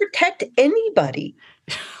don't protect anybody.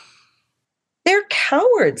 They're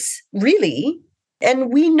cowards, really.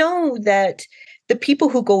 And we know that the people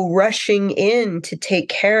who go rushing in to take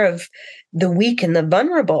care of the weak and the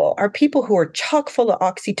vulnerable are people who are chock full of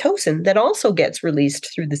oxytocin that also gets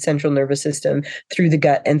released through the central nervous system, through the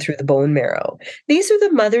gut, and through the bone marrow. These are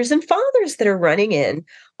the mothers and fathers that are running in,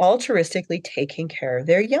 altruistically taking care of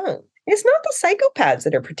their young. It's not the psychopaths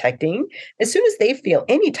that are protecting. As soon as they feel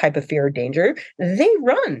any type of fear or danger, they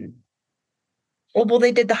run. Oh, well,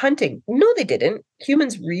 they did the hunting. No, they didn't.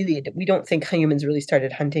 We don't think humans really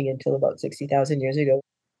started hunting until about 60,000 years ago.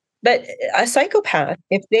 But a psychopath,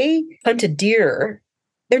 if they hunt a deer,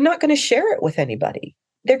 they're not going to share it with anybody.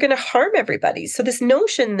 They're going to harm everybody. So this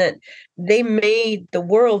notion that they made the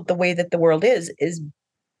world the way that the world is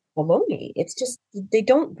baloney. It's just, they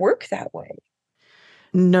don't work that way.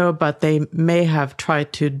 No, but they may have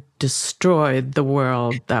tried to destroy the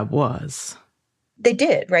world that was. They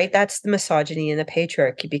did, right? That's the misogyny and the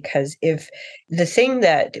patriarchy, because if the thing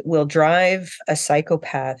that will drive a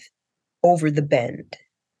psychopath over the bend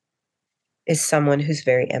is someone who's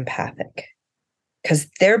very empathic, because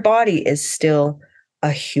their body is still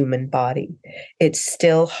a human body. It's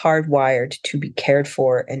still hardwired to be cared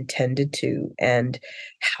for and tended to and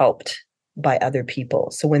helped by other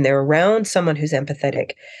people. So when they're around someone who's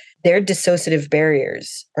empathetic, their dissociative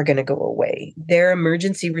barriers are going to go away. Their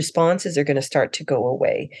emergency responses are going to start to go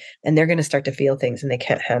away, and they're going to start to feel things and they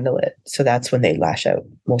can't handle it. So that's when they lash out,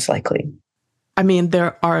 most likely. I mean,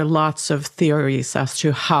 there are lots of theories as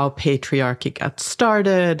to how patriarchy got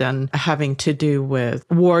started, and having to do with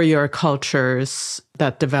warrior cultures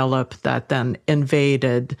that developed that then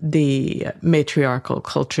invaded the matriarchal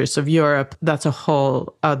cultures of Europe. That's a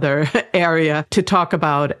whole other area to talk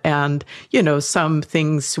about. And, some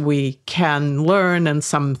things we can learn and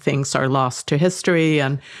some things are lost to history.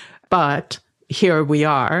 But here we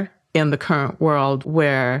are in the current world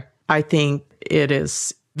where I think it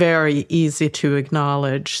is very easy to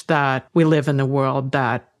acknowledge that we live in a world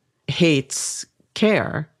that hates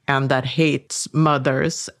care, and that hates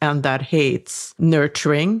mothers, and that hates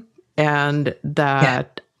nurturing, and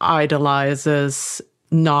that idolizes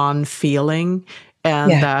non-feeling.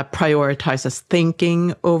 and Yeah. that prioritizes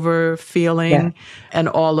thinking over Yeah. feeling and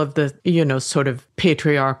all of the, sort of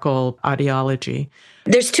patriarchal ideology.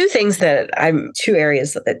 There's two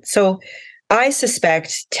areas of it. So I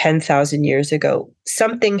suspect 10,000 years ago,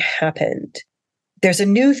 something happened. There's a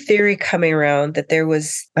new theory coming around that there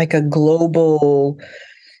was like a global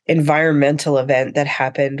environmental event that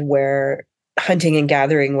happened where hunting and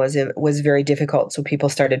gathering was very difficult. So people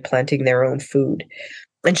started planting their own food.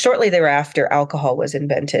 And shortly thereafter, alcohol was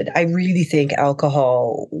invented. I really think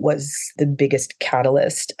alcohol was the biggest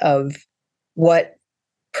catalyst of what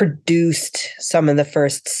produced some of the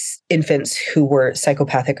first infants who were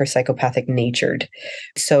psychopathic or psychopathic natured.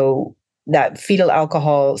 So that fetal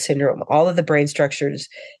alcohol syndrome, all of the brain structures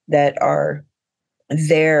that are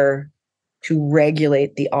there to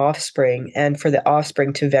regulate the offspring and for the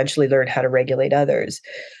offspring to eventually learn how to regulate others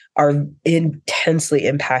are intensely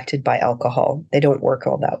impacted by alcohol. They don't work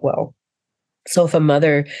all that well. So if a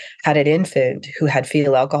mother had an infant who had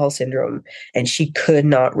fetal alcohol syndrome and she could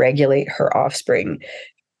not regulate her offspring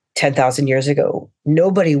 10,000 years ago,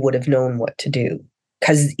 nobody would have known what to do,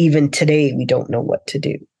 because even today we don't know what to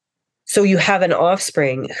do. So you have an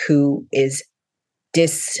offspring who is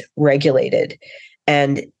dysregulated,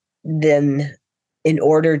 and then in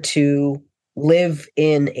order to live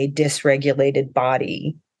in a dysregulated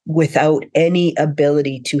body without any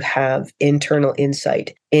ability to have internal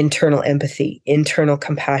insight, internal empathy, internal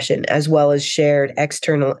compassion, as well as shared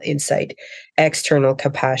external insight, external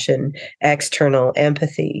compassion, external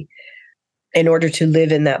empathy. In order to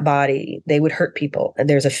live in that body, they would hurt people. And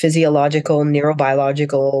there's a physiological,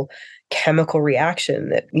 neurobiological, chemical reaction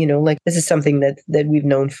that, like this is something that we've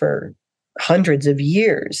known for hundreds of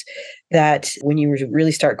years, that when you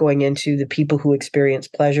really start going into the people who experience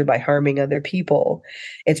pleasure by harming other people,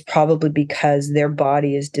 it's probably because their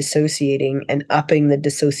body is dissociating and upping the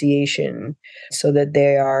dissociation so that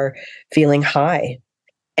they are feeling high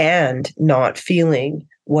and not feeling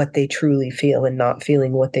what they truly feel and not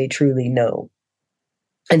feeling what they truly know.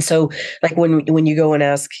 And so, like when you go and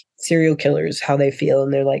ask serial killers how they feel,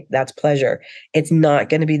 and they're like, that's pleasure, it's not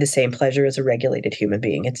going to be the same pleasure as a regulated human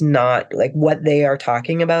being. It's not like what they are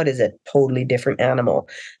talking about is a totally different animal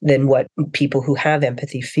than what people who have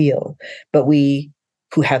empathy feel. But we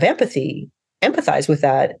who have empathy empathize with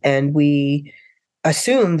that, and we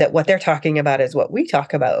assume that what they're talking about is what we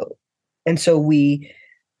talk about. And so we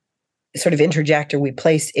sort of interject, or we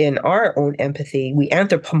place in our own empathy, we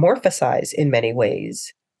anthropomorphize in many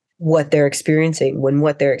ways what they're experiencing, when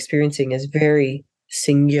what they're experiencing is very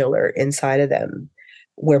singular inside of them,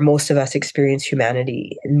 where most of us experience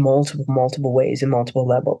humanity in multiple ways and multiple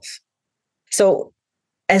levels. So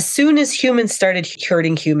as soon as humans started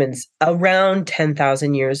hurting humans around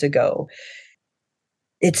 10,000 years ago,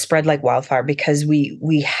 it spread like wildfire, because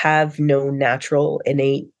we have no natural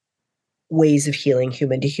innate ways of healing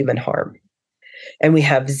human to human harm. And we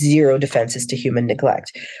have zero defenses to human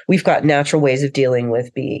neglect. We've got natural ways of dealing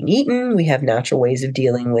with being eaten. We have natural ways of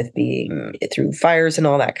dealing with being through fires and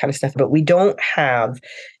all that kind of stuff. But we don't have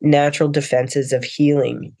natural defenses of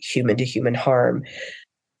healing human to human harm,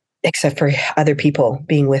 except for other people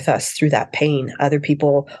being with us through that pain, other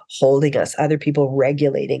people holding us, other people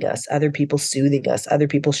regulating us, other people soothing us, other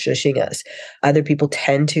people shushing us, other people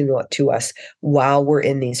tend to us while we're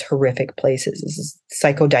in these horrific places. This is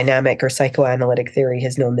psychodynamic or psychoanalytic theory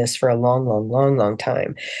has known this for a long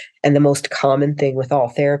time. And the most common thing with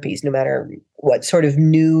all therapies, no matter what sort of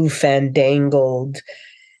new fandangled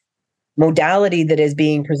modality that is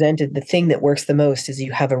being presented, the thing that works the most is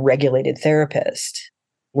you have a regulated therapist.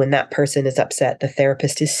 When that person is upset, the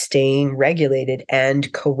therapist is staying regulated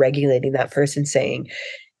and co-regulating that person, saying,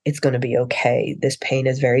 it's going to be okay. This pain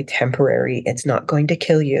is very temporary. It's not going to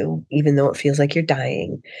kill you, even though it feels like you're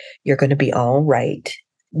dying. You're going to be all right.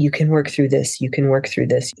 You can work through this. You can work through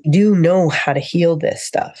this. You do know how to heal this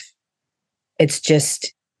stuff. It's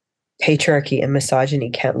just patriarchy and misogyny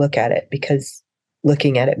can't look at it, because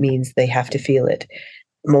looking at it means they have to feel it.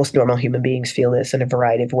 Most normal human beings feel this in a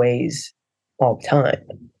variety of ways all the time.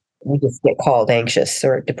 We just get called anxious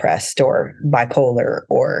or depressed or bipolar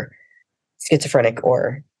or schizophrenic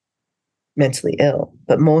or mentally ill.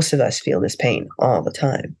 But most of us feel this pain all the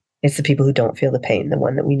time. It's the people who don't feel the pain, the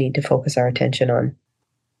one that we need to focus our attention on.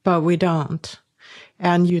 But we don't.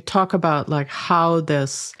 And you talk about like how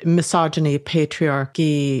this misogyny,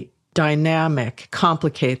 patriarchy dynamic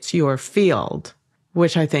complicates your field,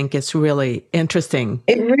 which I think is really interesting.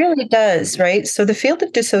 It really does, right? So the field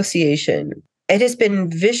of dissociation, It has been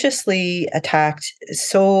viciously attacked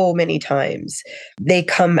so many times. They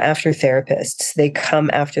come after therapists. They come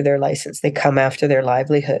after their license. They come after their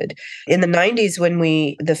livelihood. In the 90s,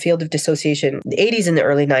 the field of dissociation, the 80s and the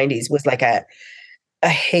early 90s was like a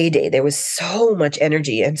heyday. There was so much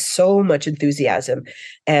energy and so much enthusiasm.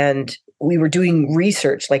 And we were doing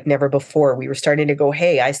research like never before. We were starting to go,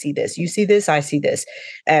 hey, I see this. You see this? I see this.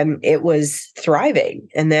 And it was thriving.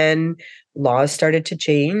 And then laws started to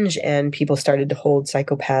change and people started to hold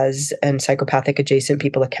psychopaths and psychopathic adjacent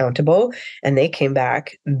people accountable. And they came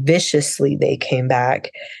back viciously. They came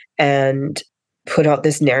back and put out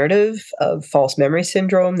this narrative of false memory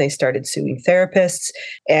syndrome. They started suing therapists,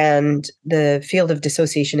 and the field of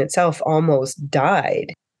dissociation itself almost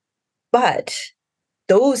died. But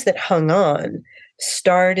those that hung on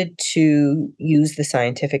started to use the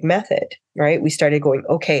scientific method, right? We started going,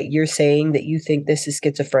 okay, you're saying that you think this is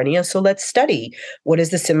schizophrenia, so let's study what is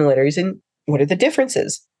the similarities and what are the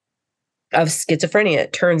differences of schizophrenia.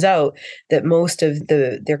 It turns out that most of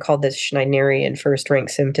they're called the Schneiderian first rank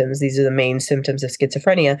symptoms. These are the main symptoms of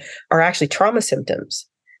schizophrenia, are actually trauma symptoms,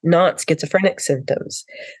 not schizophrenic symptoms.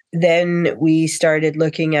 Then we started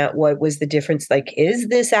looking at what was the difference. Like, is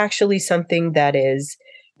this actually something that is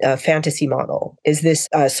a fantasy model? Is this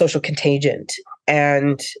social contagion?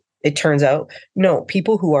 And it turns out, no,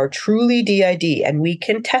 people who are truly DID, and we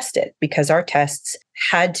can test it because our tests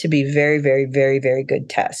had to be very, very, very, very good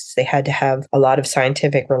tests. They had to have a lot of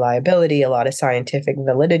scientific reliability, a lot of scientific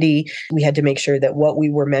validity. We had to make sure that what we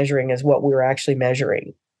were measuring is what we were actually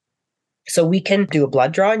measuring. So we can do a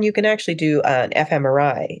blood draw and you can actually do an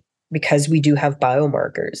fMRI because we do have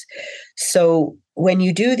biomarkers. So when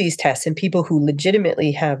you do these tests in people who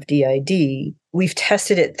legitimately have DID, we've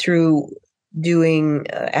tested it through doing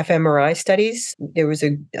fMRI studies. There was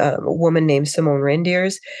a woman named Simone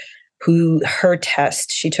Rendiers who her test,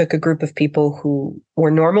 she took a group of people who were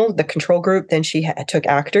normal, the control group, then she took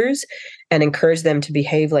actors and encouraged them to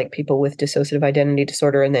behave like people with dissociative identity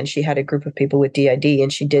disorder. And then she had a group of people with DID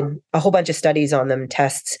and she did a whole bunch of studies on them,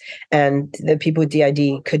 tests, and the people with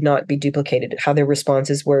DID could not be duplicated. How their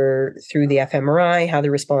responses were through the fMRI, how their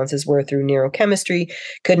responses were through neurochemistry,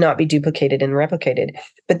 could not be duplicated and replicated.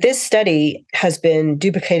 But this study has been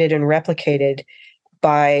duplicated and replicated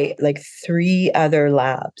by like 3 other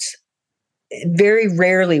labs. Very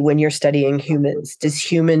rarely when you're studying humans does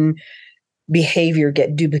human behavior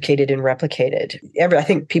get duplicated and replicated. I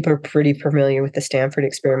think people are pretty familiar with the Stanford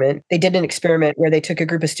experiment. They did an experiment where they took a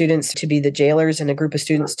group of students to be the jailers and a group of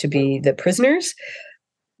students to be the prisoners.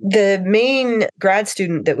 The main grad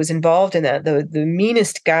student that was involved in that, the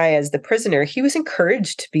meanest guy as the prisoner, he was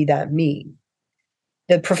encouraged to be that mean.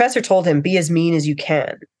 The professor told him, be as mean as you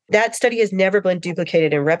can. That study has never been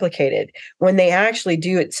duplicated and replicated. When they actually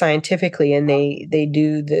do it scientifically and they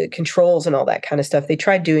do the controls and all that kind of stuff, they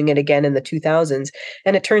tried doing it again in the 2000s.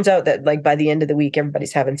 And it turns out that like by the end of the week,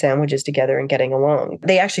 everybody's having sandwiches together and getting along.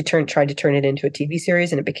 They actually tried to turn it into a TV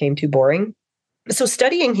series and it became too boring. So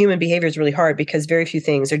studying human behavior is really hard because very few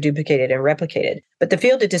things are duplicated and replicated. But the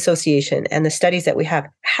field of dissociation and the studies that we have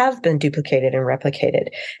been duplicated and replicated.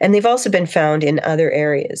 And they've also been found in other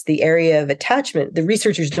areas. The area of attachment, the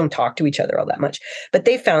researchers don't talk to each other all that much, but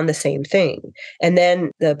they found the same thing. And then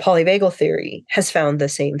the polyvagal theory has found the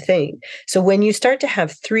same thing. So when you start to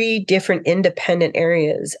have 3 different independent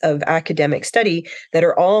areas of academic study that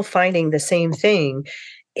are all finding the same thing,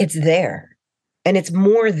 it's there. And it's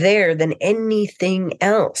more there than anything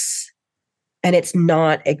else. And it's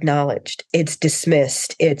not acknowledged. It's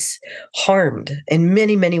dismissed. It's harmed in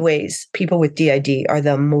many, many ways. People with DID are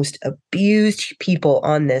the most abused people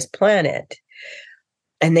on this planet.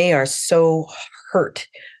 And they are so hurt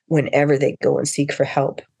whenever they go and seek for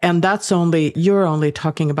help. And you're only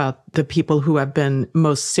talking about the people who have been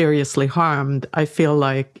most seriously harmed. I feel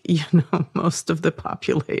like, most of the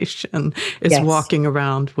population is walking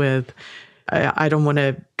around with, I don't want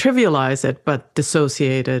to trivialize it, but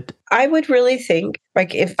dissociated. I would really think,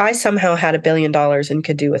 like, if I somehow had $1 billion and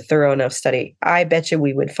could do a thorough enough study, I bet you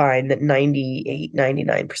we would find that 98,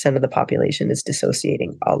 99% of the population is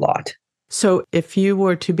dissociating a lot. So if you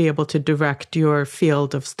were to be able to direct your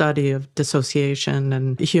field of study of dissociation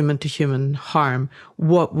and human-to-human harm,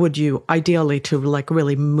 what would you, ideally to like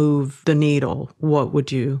really move the needle, what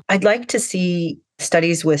would you? I'd like to see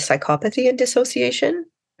studies with psychopathy and dissociation.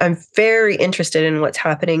 I'm very interested in what's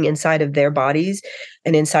happening inside of their bodies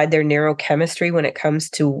and inside their neurochemistry when it comes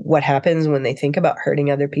to what happens when they think about hurting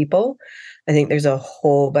other people. I think there's a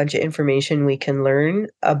whole bunch of information we can learn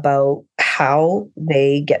about how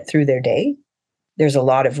they get through their day. There's a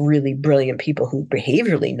lot of really brilliant people who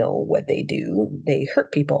behaviorally know what they do. They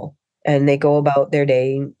hurt people. and they go about their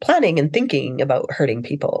day planning and thinking about hurting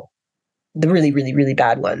people. The really, really, really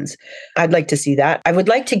bad ones. I'd like to see that. I would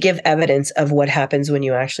like to give evidence of what happens when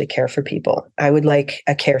you actually care for people. I would like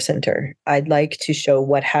a care center. I'd like to show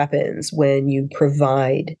what happens when you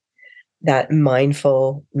provide that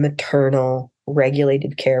mindful, maternal,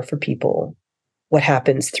 regulated care for people. What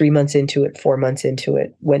happens 3 months into it, 4 months into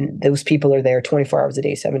it, when those people are there 24 hours a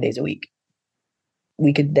day, 7 days a week.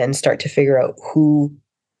 We could then start to figure out who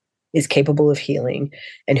is capable of healing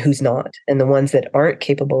and who's not. And the ones that aren't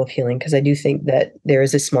capable of healing, because I do think that there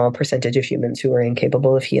is a small percentage of humans who are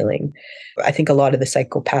incapable of healing. I think a lot of the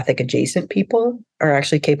psychopathic adjacent people are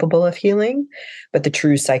actually capable of healing, but the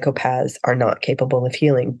true psychopaths are not capable of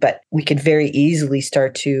healing. But we could very easily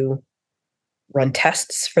start to run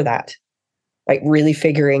tests for that. Like really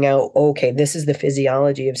figuring out, okay, this is the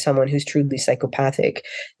physiology of someone who's truly psychopathic.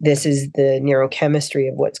 This is the neurochemistry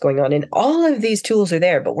of what's going on. And all of these tools are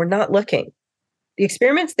there, but we're not looking. The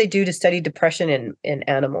experiments they do to study depression in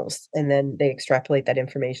animals, and then they extrapolate that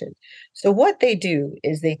information. So what they do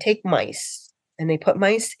is they take mice and they put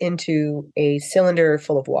mice into a cylinder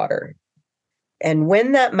full of water. And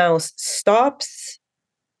when that mouse stops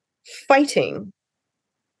fighting,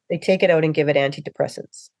 they take it out and give it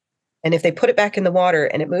antidepressants. And if they put it back in the water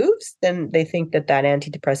and it moves, then they think that that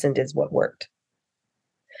antidepressant is what worked.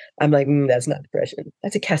 I'm like, that's not depression.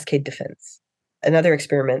 That's a cascade defense. Another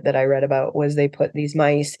experiment that I read about was they put these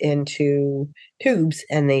mice into tubes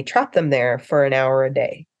and they trap them there for an hour a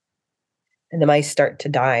day. And the mice start to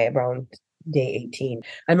die around day 18.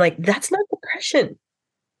 I'm like, that's not depression.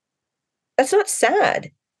 That's not sad.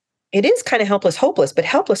 It is kind of helpless, hopeless, but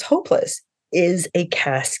helpless, hopeless is a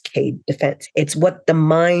cascade defense. It's what the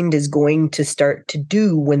mind is going to start to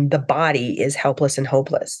do when the body is helpless and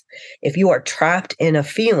hopeless. If you are trapped in a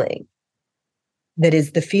feeling that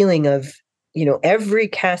is the feeling of, every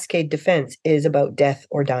cascade defense is about death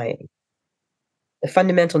or dying. The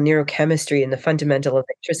fundamental neurochemistry and the fundamental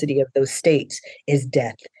electricity of those states is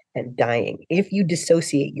death and dying. If you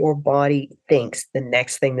dissociate, your body thinks the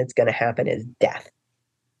next thing that's going to happen is death.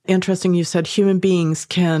 Interesting. You said human beings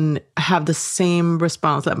can have the same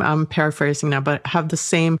response. I'm paraphrasing now, but have the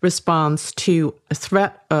same response to a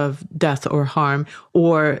threat of death or harm,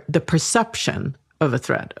 or the perception of a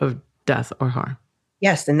threat of death or harm.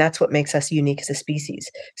 Yes, and that's what makes us unique as a species.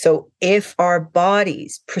 So if our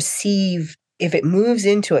bodies perceive, if it moves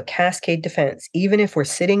into a cascade defense, even if we're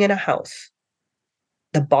sitting in a house,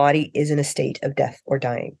 the body is in a state of death or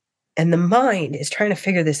dying. And the mind is trying to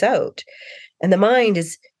figure this out. And the mind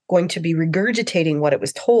is going to be regurgitating what it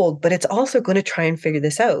was told, but it's also going to try and figure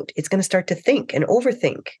this out. It's going to start to think and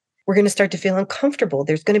overthink. We're going to start to feel uncomfortable.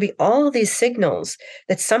 There's going to be all these signals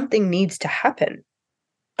that something needs to happen.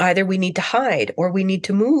 Either we need to hide, or we need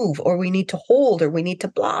to move, or we need to hold, or we need to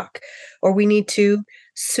block, or we need to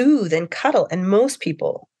soothe and cuddle. And most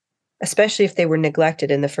people, especially if they were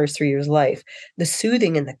neglected in the first 3 years of life, the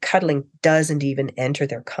soothing and the cuddling doesn't even enter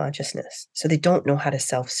their consciousness. So they don't know how to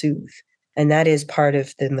self-soothe. And that is part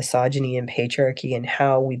of the misogyny and patriarchy and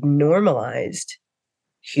how we've normalized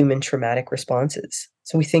human traumatic responses.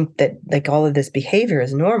 So we think that like all of this behavior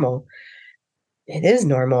is normal. It is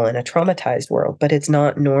normal in a traumatized world, but it's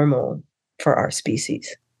not normal for our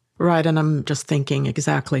species. Right. And I'm just thinking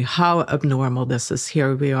exactly how abnormal this is.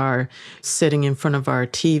 Here we are sitting in front of our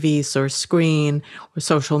TVs or screen or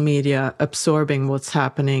social media, absorbing what's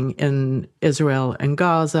happening in Israel and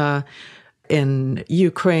Gaza, in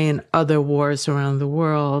Ukraine, other wars around the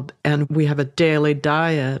world. And we have a daily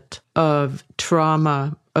diet of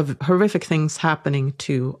trauma, of horrific things happening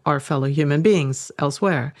to our fellow human beings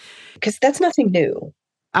elsewhere. Because that's nothing new.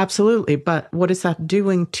 Absolutely. But what is that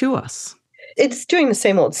doing to us? It's doing the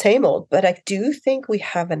same old, but I do think we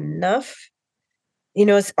have enough.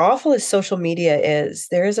 As awful as social media is,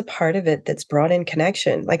 there is a part of it that's brought in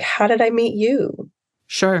connection. Like, how did I meet you?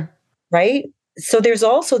 Sure. Right? So there's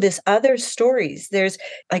also this other stories. There's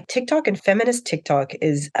like TikTok, and feminist TikTok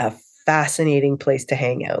is a fascinating place to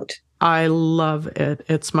hang out. I love it.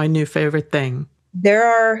 It's my new favorite thing. There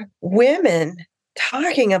are women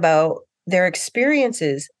talking about their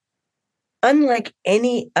experiences unlike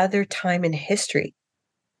any other time in history.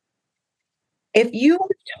 If you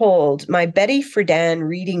were told my Betty Friedan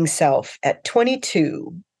reading self at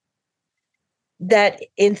 22 that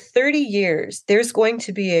in 30 years there's going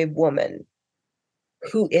to be a woman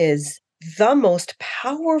who is the most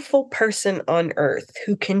powerful person on earth,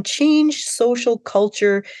 who can change social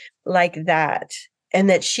culture like that, and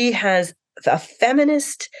that she has a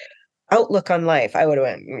feminist outlook on life, I would have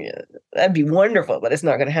went, yeah, that'd be wonderful, but it's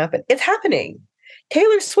not going to happen. It's happening.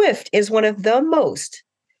 Taylor Swift is one of the most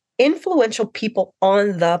influential people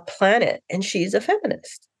on the planet, and she's a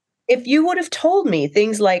feminist. If you would have told me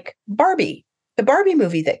things like Barbie, the Barbie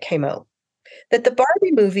movie that came out, that the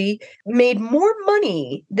Barbie movie made more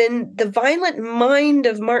money than the violent mind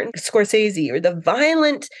of Martin Scorsese or the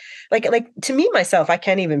violent, like to me, myself, I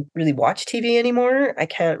can't even really watch TV anymore. I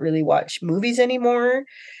can't really watch movies anymore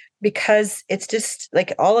because it's just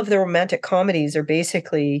like all of the romantic comedies are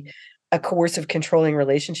basically a coercive, controlling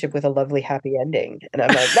relationship with a lovely, happy ending. And I'm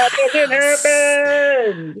like, that doesn't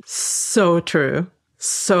happen. So true.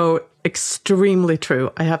 So extremely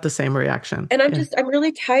true. I have the same reaction. And I'm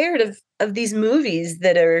really tired of these movies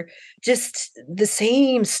that are just the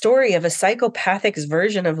same story of a psychopathic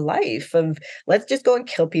version of life of let's just go and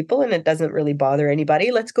kill people and it doesn't really bother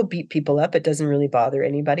anybody. Let's go beat people up. It doesn't really bother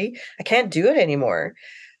anybody. I can't do it anymore.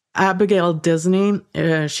 Abigail Disney,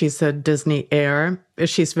 she's a Disney heir.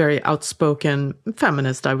 She's very outspoken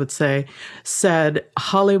feminist, I would say, said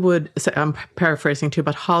Hollywood, I'm paraphrasing too,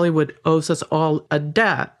 but Hollywood owes us all a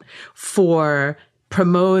debt for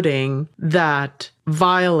promoting that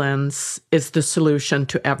violence is the solution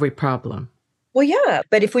to every problem. Well, yeah.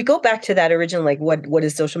 But if we go back to that original, like what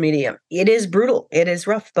is social media? It is brutal. It is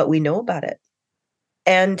rough, but we know about it.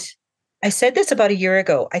 And I said this about a year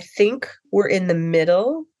ago. I think we're in the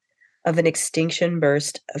middle of an extinction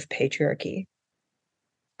burst of patriarchy.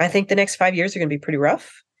 I think the next 5 years are going to be pretty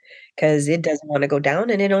rough because it doesn't want to go down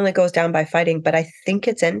and it only goes down by fighting. But I think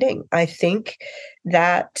it's ending. I think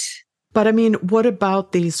that. But I mean, what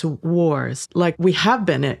about these wars? Like we have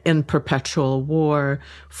been in perpetual war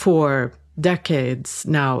for decades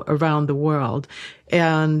now around the world.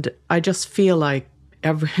 And I just feel like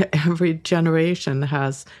every generation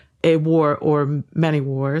has a war or many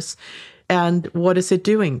wars. And what is it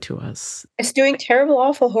doing to us? It's doing terrible,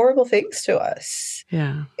 awful, horrible things to us.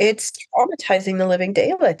 Yeah. It's traumatizing the living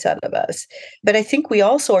daylights out of us. But I think we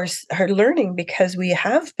also are learning because we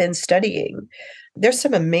have been studying. There's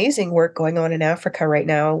some amazing work going on in Africa right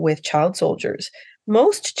now with child soldiers.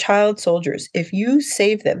 Most child soldiers, if you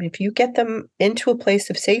save them, if you get them into a place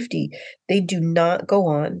of safety, they do not go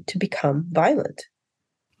on to become violent.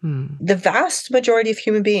 The vast majority of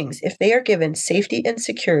human beings, if they are given safety and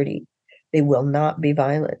security, they will not be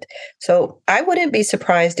violent. So I wouldn't be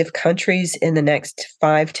surprised if countries in the next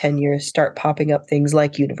 5-10 years start popping up things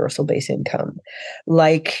like universal basic income,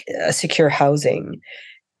 like secure housing.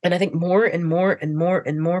 And I think more and more and more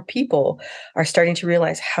and more people are starting to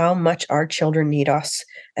realize how much our children need us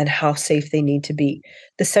and how safe they need to be.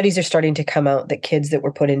 The studies are starting to come out that kids that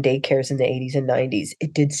were put in daycares in the 80s and 90s,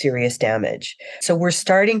 it did serious damage. So we're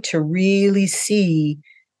starting to really see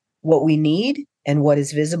what we need and what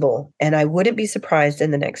is visible. And I wouldn't be surprised in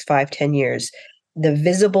the next 5-10 years, the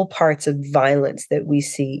visible parts of violence that we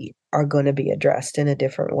see are going to be addressed in a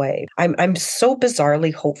different way. I'm so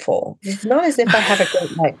bizarrely hopeful. It's not as if I have a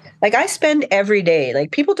great life. Like I spend every day,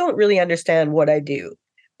 like people don't really understand what I do.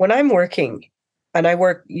 When I'm working, and I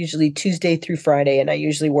work usually Tuesday through Friday, and I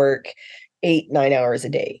usually work 8-9 hours a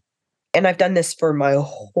day. And I've done this for my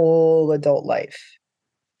whole adult life.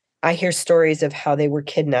 I hear stories of how they were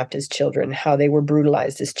kidnapped as children, how they were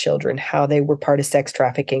brutalized as children, how they were part of sex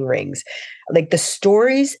trafficking rings. Like the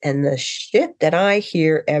stories and the shit that I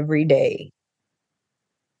hear every day.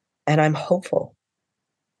 And I'm hopeful.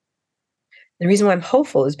 The reason why I'm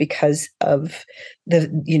hopeful is because of a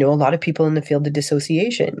lot of people in the field of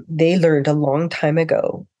dissociation. They learned a long time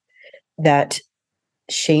ago that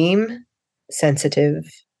shame sensitive,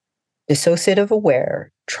 dissociative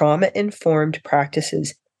aware, trauma-informed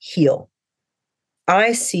practices heal.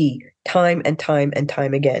 I see time and time and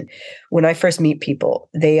time again. When I first meet people,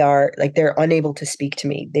 they're unable to speak to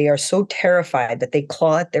me. They are so terrified that they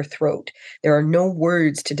claw at their throat. There are no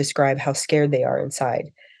words to describe how scared they are inside,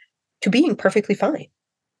 to being perfectly fine,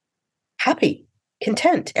 happy,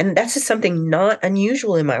 content. And that's just something not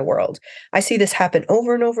unusual in my world. I see this happen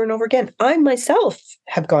over and over and over again. I myself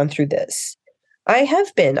have gone through this. I'm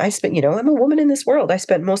a woman in this world. I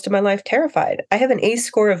spent most of my life terrified. I have an ACE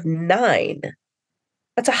score of 9.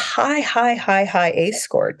 That's a high ACE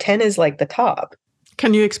score. 10 is like the top.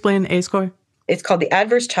 Can you explain ACE score? It's called the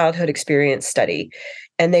Adverse Childhood Experience Study.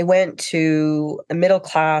 And they went to a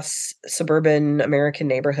middle-class suburban American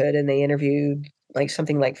neighborhood and they interviewed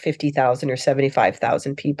something like 50,000 or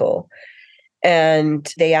 75,000 people.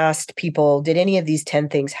 And they asked people, did any of these 10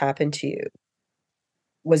 things happen to you?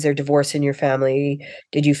 Was there divorce in your family?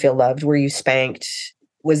 Did you feel loved? Were you spanked?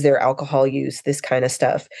 Was there alcohol use? This kind of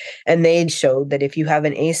stuff. And they showed that if you have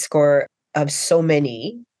an ACE score of so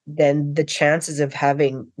many, then the chances of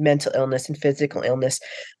having mental illness and physical illness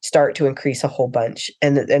start to increase a whole bunch.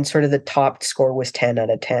 And sort of the top score was 10 out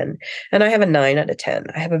of 10. And I have a 9 out of 10.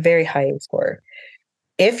 I have a very high score.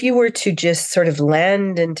 If you were to just sort of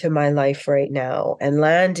land into my life right now and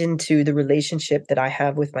land into the relationship that I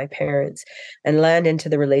have with my parents and land into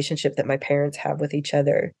the relationship that my parents have with each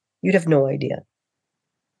other, you'd have no idea.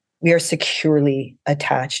 We are securely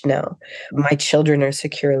attached now. My children are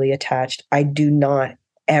securely attached. I do not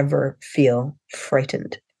ever feel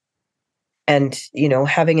frightened. And,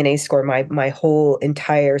 having an A score, my whole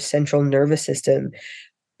entire central nervous system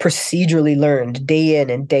procedurally learned day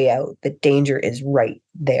in and day out that danger is right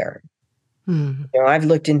there. I've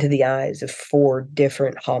looked into the eyes of 4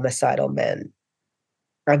 different homicidal men.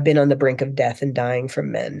 I've been on the brink of death and dying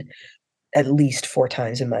from men at least 4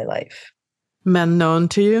 times in my life. Men known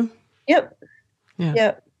to you? Yep. Yeah.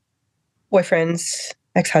 Yep. Boyfriends,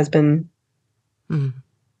 ex-husband,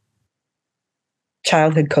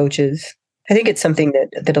 childhood coaches. I think it's something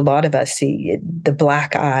that a lot of us see, the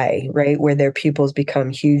black eye, right, where their pupils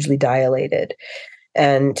become hugely dilated.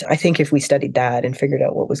 And I think if we studied that and figured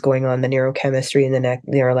out what was going on, the neurochemistry and the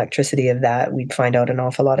neuroelectricity of that, we'd find out an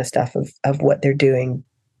awful lot of stuff of what they're doing.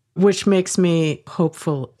 Which makes me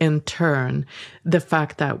hopeful in turn, the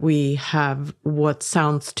fact that we have what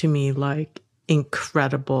sounds to me like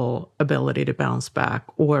incredible ability to bounce back,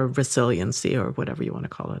 or resiliency, or whatever you want to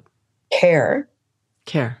call it. Care,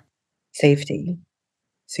 safety,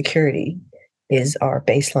 security is our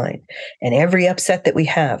baseline. And every upset that we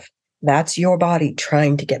have, that's your body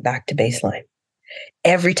trying to get back to baseline.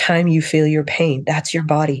 Every time you feel your pain, that's your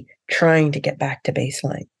body trying to get back to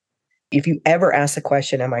baseline. If you ever ask the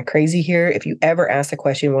question, am I crazy here? If you ever ask the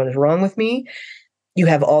question, what is wrong with me? You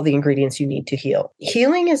have all the ingredients you need to heal.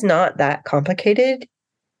 Healing is not that complicated.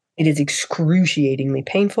 It is excruciatingly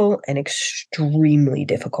painful and extremely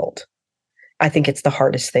difficult. I think it's the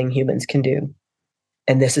hardest thing humans can do.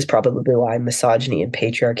 And this is probably why misogyny and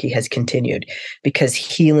patriarchy has continued, because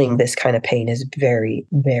healing this kind of pain is very,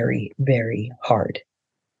 very, very hard.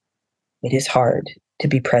 It is hard to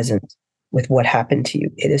be present with what happened to you.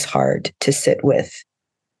 It is hard to sit with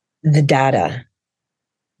the data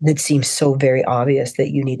that seems so very obvious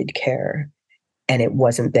that you needed care and it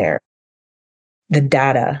wasn't there. The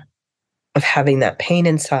data of having that pain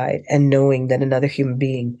inside and knowing that another human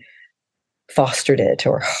being fostered it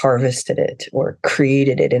or harvested it or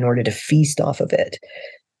created it in order to feast off of it.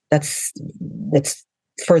 That's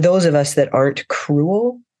for those of us that aren't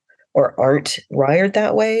cruel or aren't wired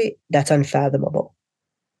that way, that's unfathomable.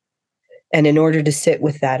 And in order to sit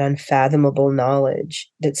with that unfathomable knowledge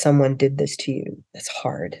that someone did this to you, that's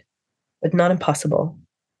hard, but not impossible.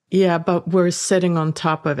 Yeah, but we're sitting on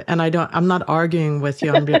top of it, and I'm not arguing with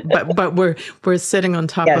you, but we're sitting on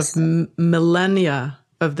top Yes. of millennia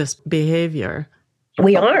of this behavior.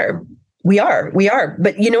 We are.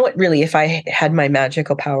 But you know what, really, if I had my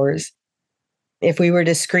magical powers, if we were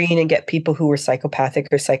to screen and get people who were psychopathic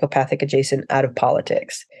or psychopathic adjacent out of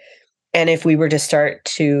politics, and if we were to start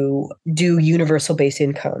to do universal base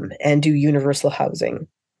income and do universal housing,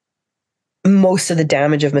 most of the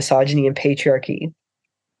damage of misogyny and patriarchy,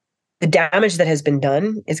 the damage that has been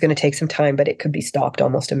done is going to take some time, but it could be stopped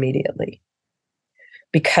almost immediately.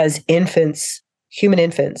 Because human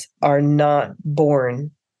infants, are not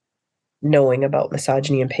born knowing about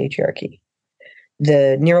misogyny and patriarchy.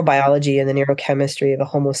 The neurobiology and the neurochemistry of a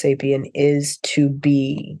Homo sapien is to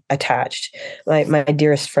be attached. My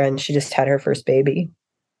dearest friend, she just had her first baby.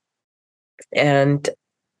 And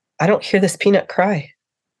I don't hear this peanut cry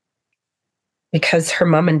because her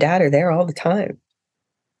mom and dad are there all the time.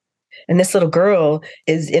 And this little girl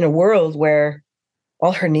is in a world where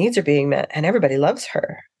all her needs are being met and everybody loves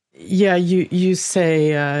her. Yeah, you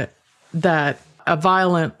say that a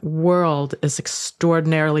violent world is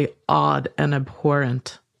extraordinarily odd and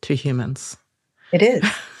abhorrent to humans. It is.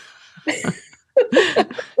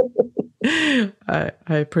 I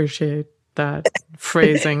appreciate that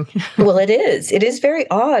phrasing. Well, it is. It is very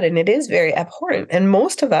odd and it is very abhorrent. And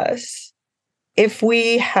most of us, if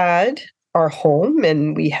we had our home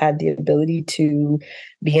and we had the ability to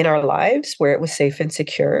be in our lives where it was safe and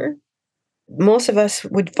secure, most of us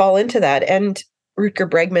would fall into that. And Rutger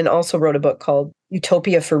Bregman also wrote a book called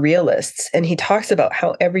Utopia for Realists. And he talks about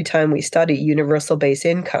how every time we study universal base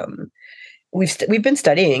income, we've been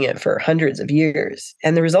studying it for hundreds of years,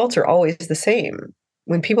 and the results are always the same.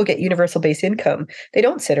 When people get universal base income, they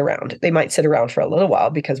don't sit around. They might sit around for a little while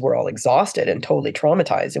because we're all exhausted and totally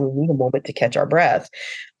traumatized and we need a moment to catch our breath.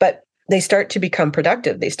 But they start to become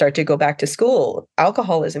productive. They start to go back to school.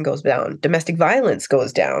 Alcoholism goes down. Domestic violence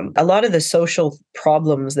goes down. A lot of the social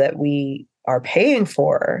problems that we are paying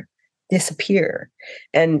for disappear.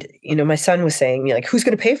 And, my son was saying, like, who's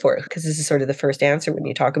going to pay for it? Because this is sort of the first answer when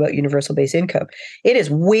you talk about universal base income. It is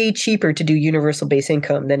way cheaper to do universal base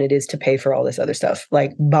income than it is to pay for all this other stuff,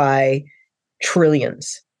 like by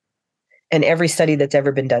trillions. And every study that's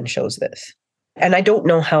ever been done shows this. And I don't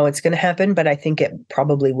know how it's going to happen, but I think it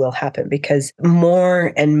probably will happen because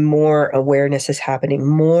more and more awareness is happening.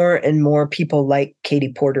 More and more people like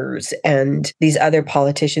Katie Porters and these other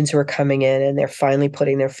politicians who are coming in and they're finally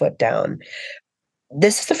putting their foot down.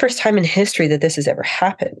 This is the first time in history that this has ever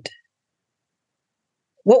happened.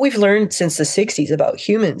 What we've learned since the 60s about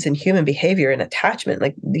humans and human behavior and attachment,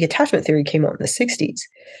 like the attachment theory came out in the 60s.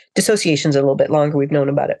 Dissociation's a little bit longer. We've known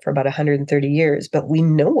about it for about 130 years, but we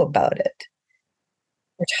know about it.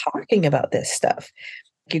 We're talking about this stuff.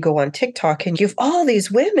 You go on TikTok and you have all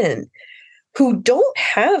these women who don't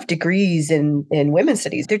have degrees in women's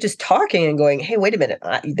studies. They're just talking and going, hey, wait a minute,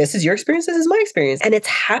 this is your experience, this is my experience. And it's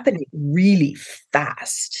happening really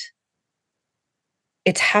fast.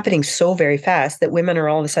 It's happening so very fast that women are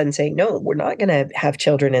all of a sudden saying, no, we're not going to have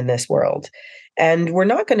children in this world. And we're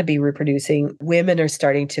not going to be reproducing. Women are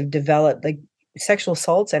starting to develop, like, sexual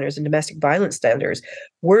assault centers and domestic violence centers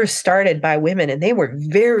were started by women, and they were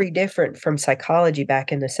very different from psychology back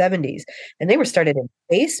in the 70s. And they were started in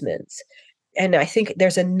basements. And I think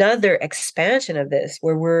there's another expansion of this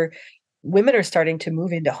where women are starting to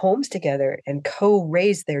move into homes together and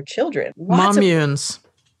co-raise their children. Mommunes.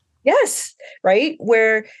 Yes, right?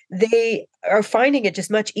 Where they are finding it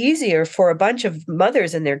just much easier for a bunch of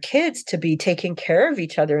mothers and their kids to be taking care of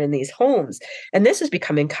each other in these homes. And this is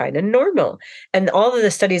becoming kind of normal. And all of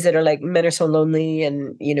the studies that are like men are so lonely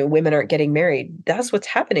and, women aren't getting married, that's what's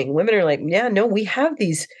happening. Women are like, yeah, no, we have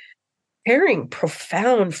these caring,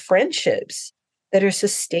 profound friendships that are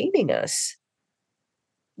sustaining us,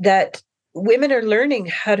 that women are learning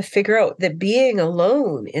how to figure out that being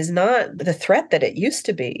alone is not the threat that it used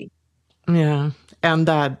to be. Yeah. And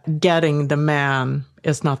that getting the man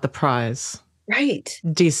is not the prize. Right.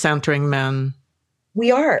 Decentering men.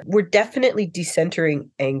 We're definitely decentering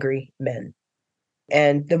angry men.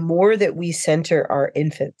 And the more that we center our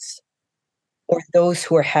infants or those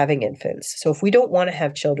who are having infants. So if we don't want to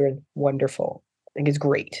have children, wonderful. I think it's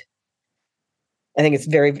great. I think it's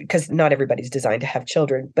because not everybody's designed to have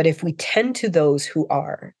children, but if we tend to those who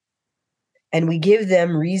are, and we give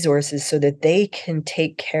them resources so that they can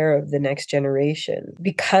take care of the next generation,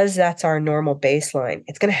 because that's our normal baseline,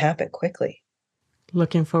 it's going to happen quickly.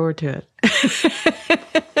 Looking forward to it.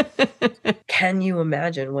 Can you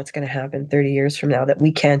imagine what's going to happen 30 years from now that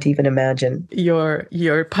we can't even imagine?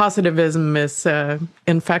 Your positivism is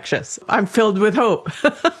infectious. I'm filled with hope.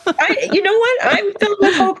 You know what? I'm filled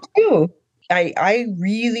with hope too. I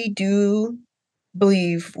really do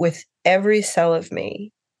believe with every cell of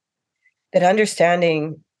me that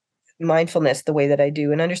understanding mindfulness the way that I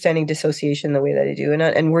do and understanding dissociation the way that I do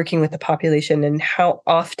and working with the population and how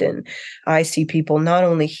often I see people not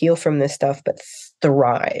only heal from this stuff, but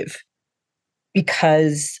thrive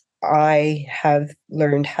because I have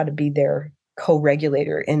learned how to be their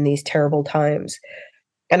co-regulator in these terrible times.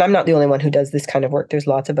 And I'm not the only one who does this kind of work. There's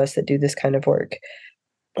lots of us that do this kind of work.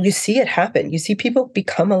 You see it happen. You see people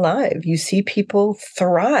become alive. You see people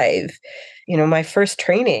thrive. My first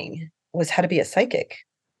training was how to be a psychic.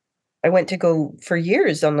 I went to go for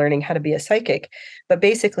years on learning how to be a psychic, but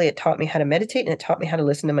basically it taught me how to meditate and it taught me how to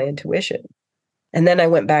listen to my intuition. And then I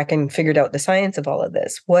went back and figured out the science of all of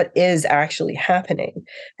this. What is actually happening?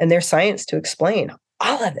 And there's science to explain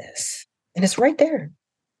all of this. And it's right there,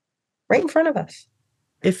 right in front of us.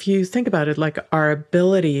 If you think about it, like our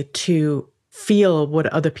ability to feel what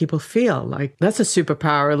other people feel, like that's a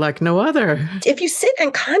superpower like no other. If you sit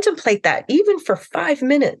and contemplate that, even for 5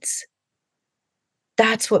 minutes,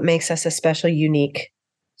 that's what makes us a special, unique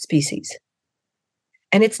species.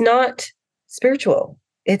 And it's not spiritual.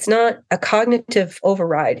 It's not a cognitive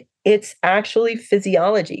override. It's actually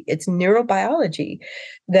physiology. It's neurobiology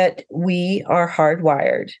that we are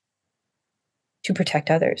hardwired to protect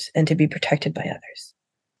others and to be protected by others.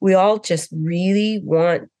 We all just really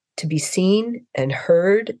want to be seen and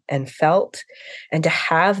heard and felt and to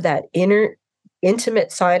have that inner,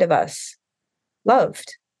 intimate side of us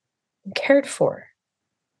loved and cared for.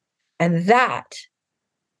 And that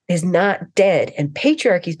is not dead. And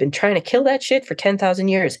patriarchy's been trying to kill that shit for 10,000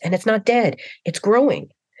 years. And it's not dead. It's growing.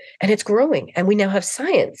 And it's growing. And we now have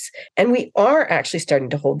science. And we are actually starting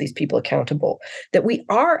to hold these people accountable. That we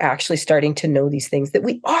are actually starting to know these things. That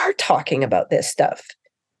we are talking about this stuff.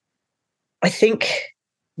 I think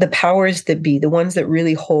the powers that be, the ones that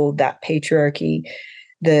really hold that patriarchy,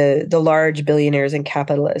 the large billionaires and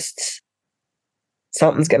capitalists,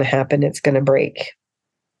 something's going to happen. It's going to break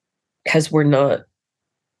because we're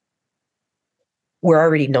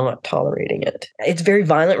already not tolerating it. It's very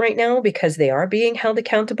violent right now because they are being held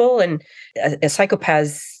accountable. And a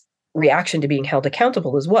psychopath's reaction to being held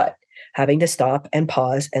accountable is what? Having to stop and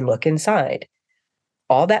pause and look inside.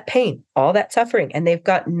 All that pain, all that suffering, and they've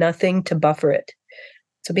got nothing to buffer it.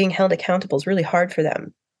 So being held accountable is really hard for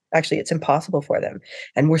them. Actually, it's impossible for them.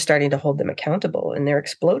 And we're starting to hold them accountable, and they're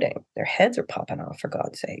exploding. Their heads are popping off, for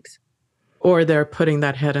God's sakes. Or they're putting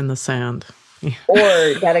that head in the sand. Or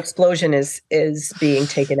that explosion is being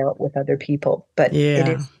taken out with other people. But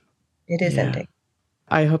it is ending.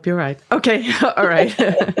 I hope you're right. Okay. All right.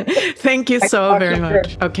 Thank you so very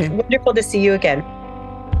much. Okay. It's wonderful to see you again.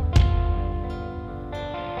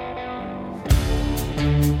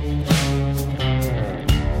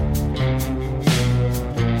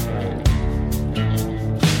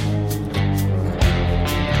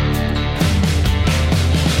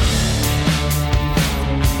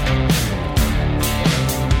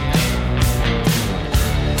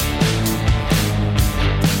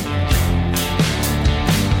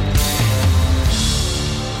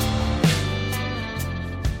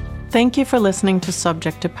 Thank you for listening to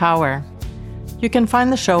Subject to Power. You can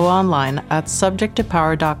find the show online at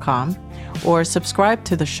subjecttopower.com or subscribe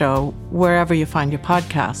to the show wherever you find your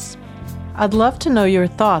podcasts. I'd love to know your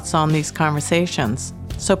thoughts on these conversations,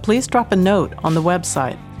 so please drop a note on the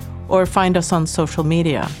website or find us on social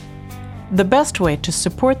media. The best way to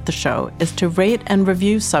support the show is to rate and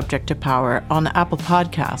review Subject to Power on Apple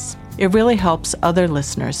Podcasts. It really helps other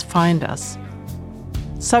listeners find us.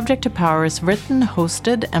 Subject to Power is written,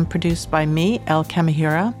 hosted, and produced by me, Elle.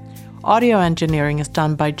 Audio engineering is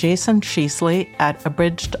done by Jason Sheasley at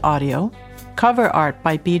Abridged Audio, cover art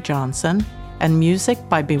by B. Johnson, and music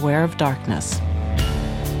by Beware of Darkness.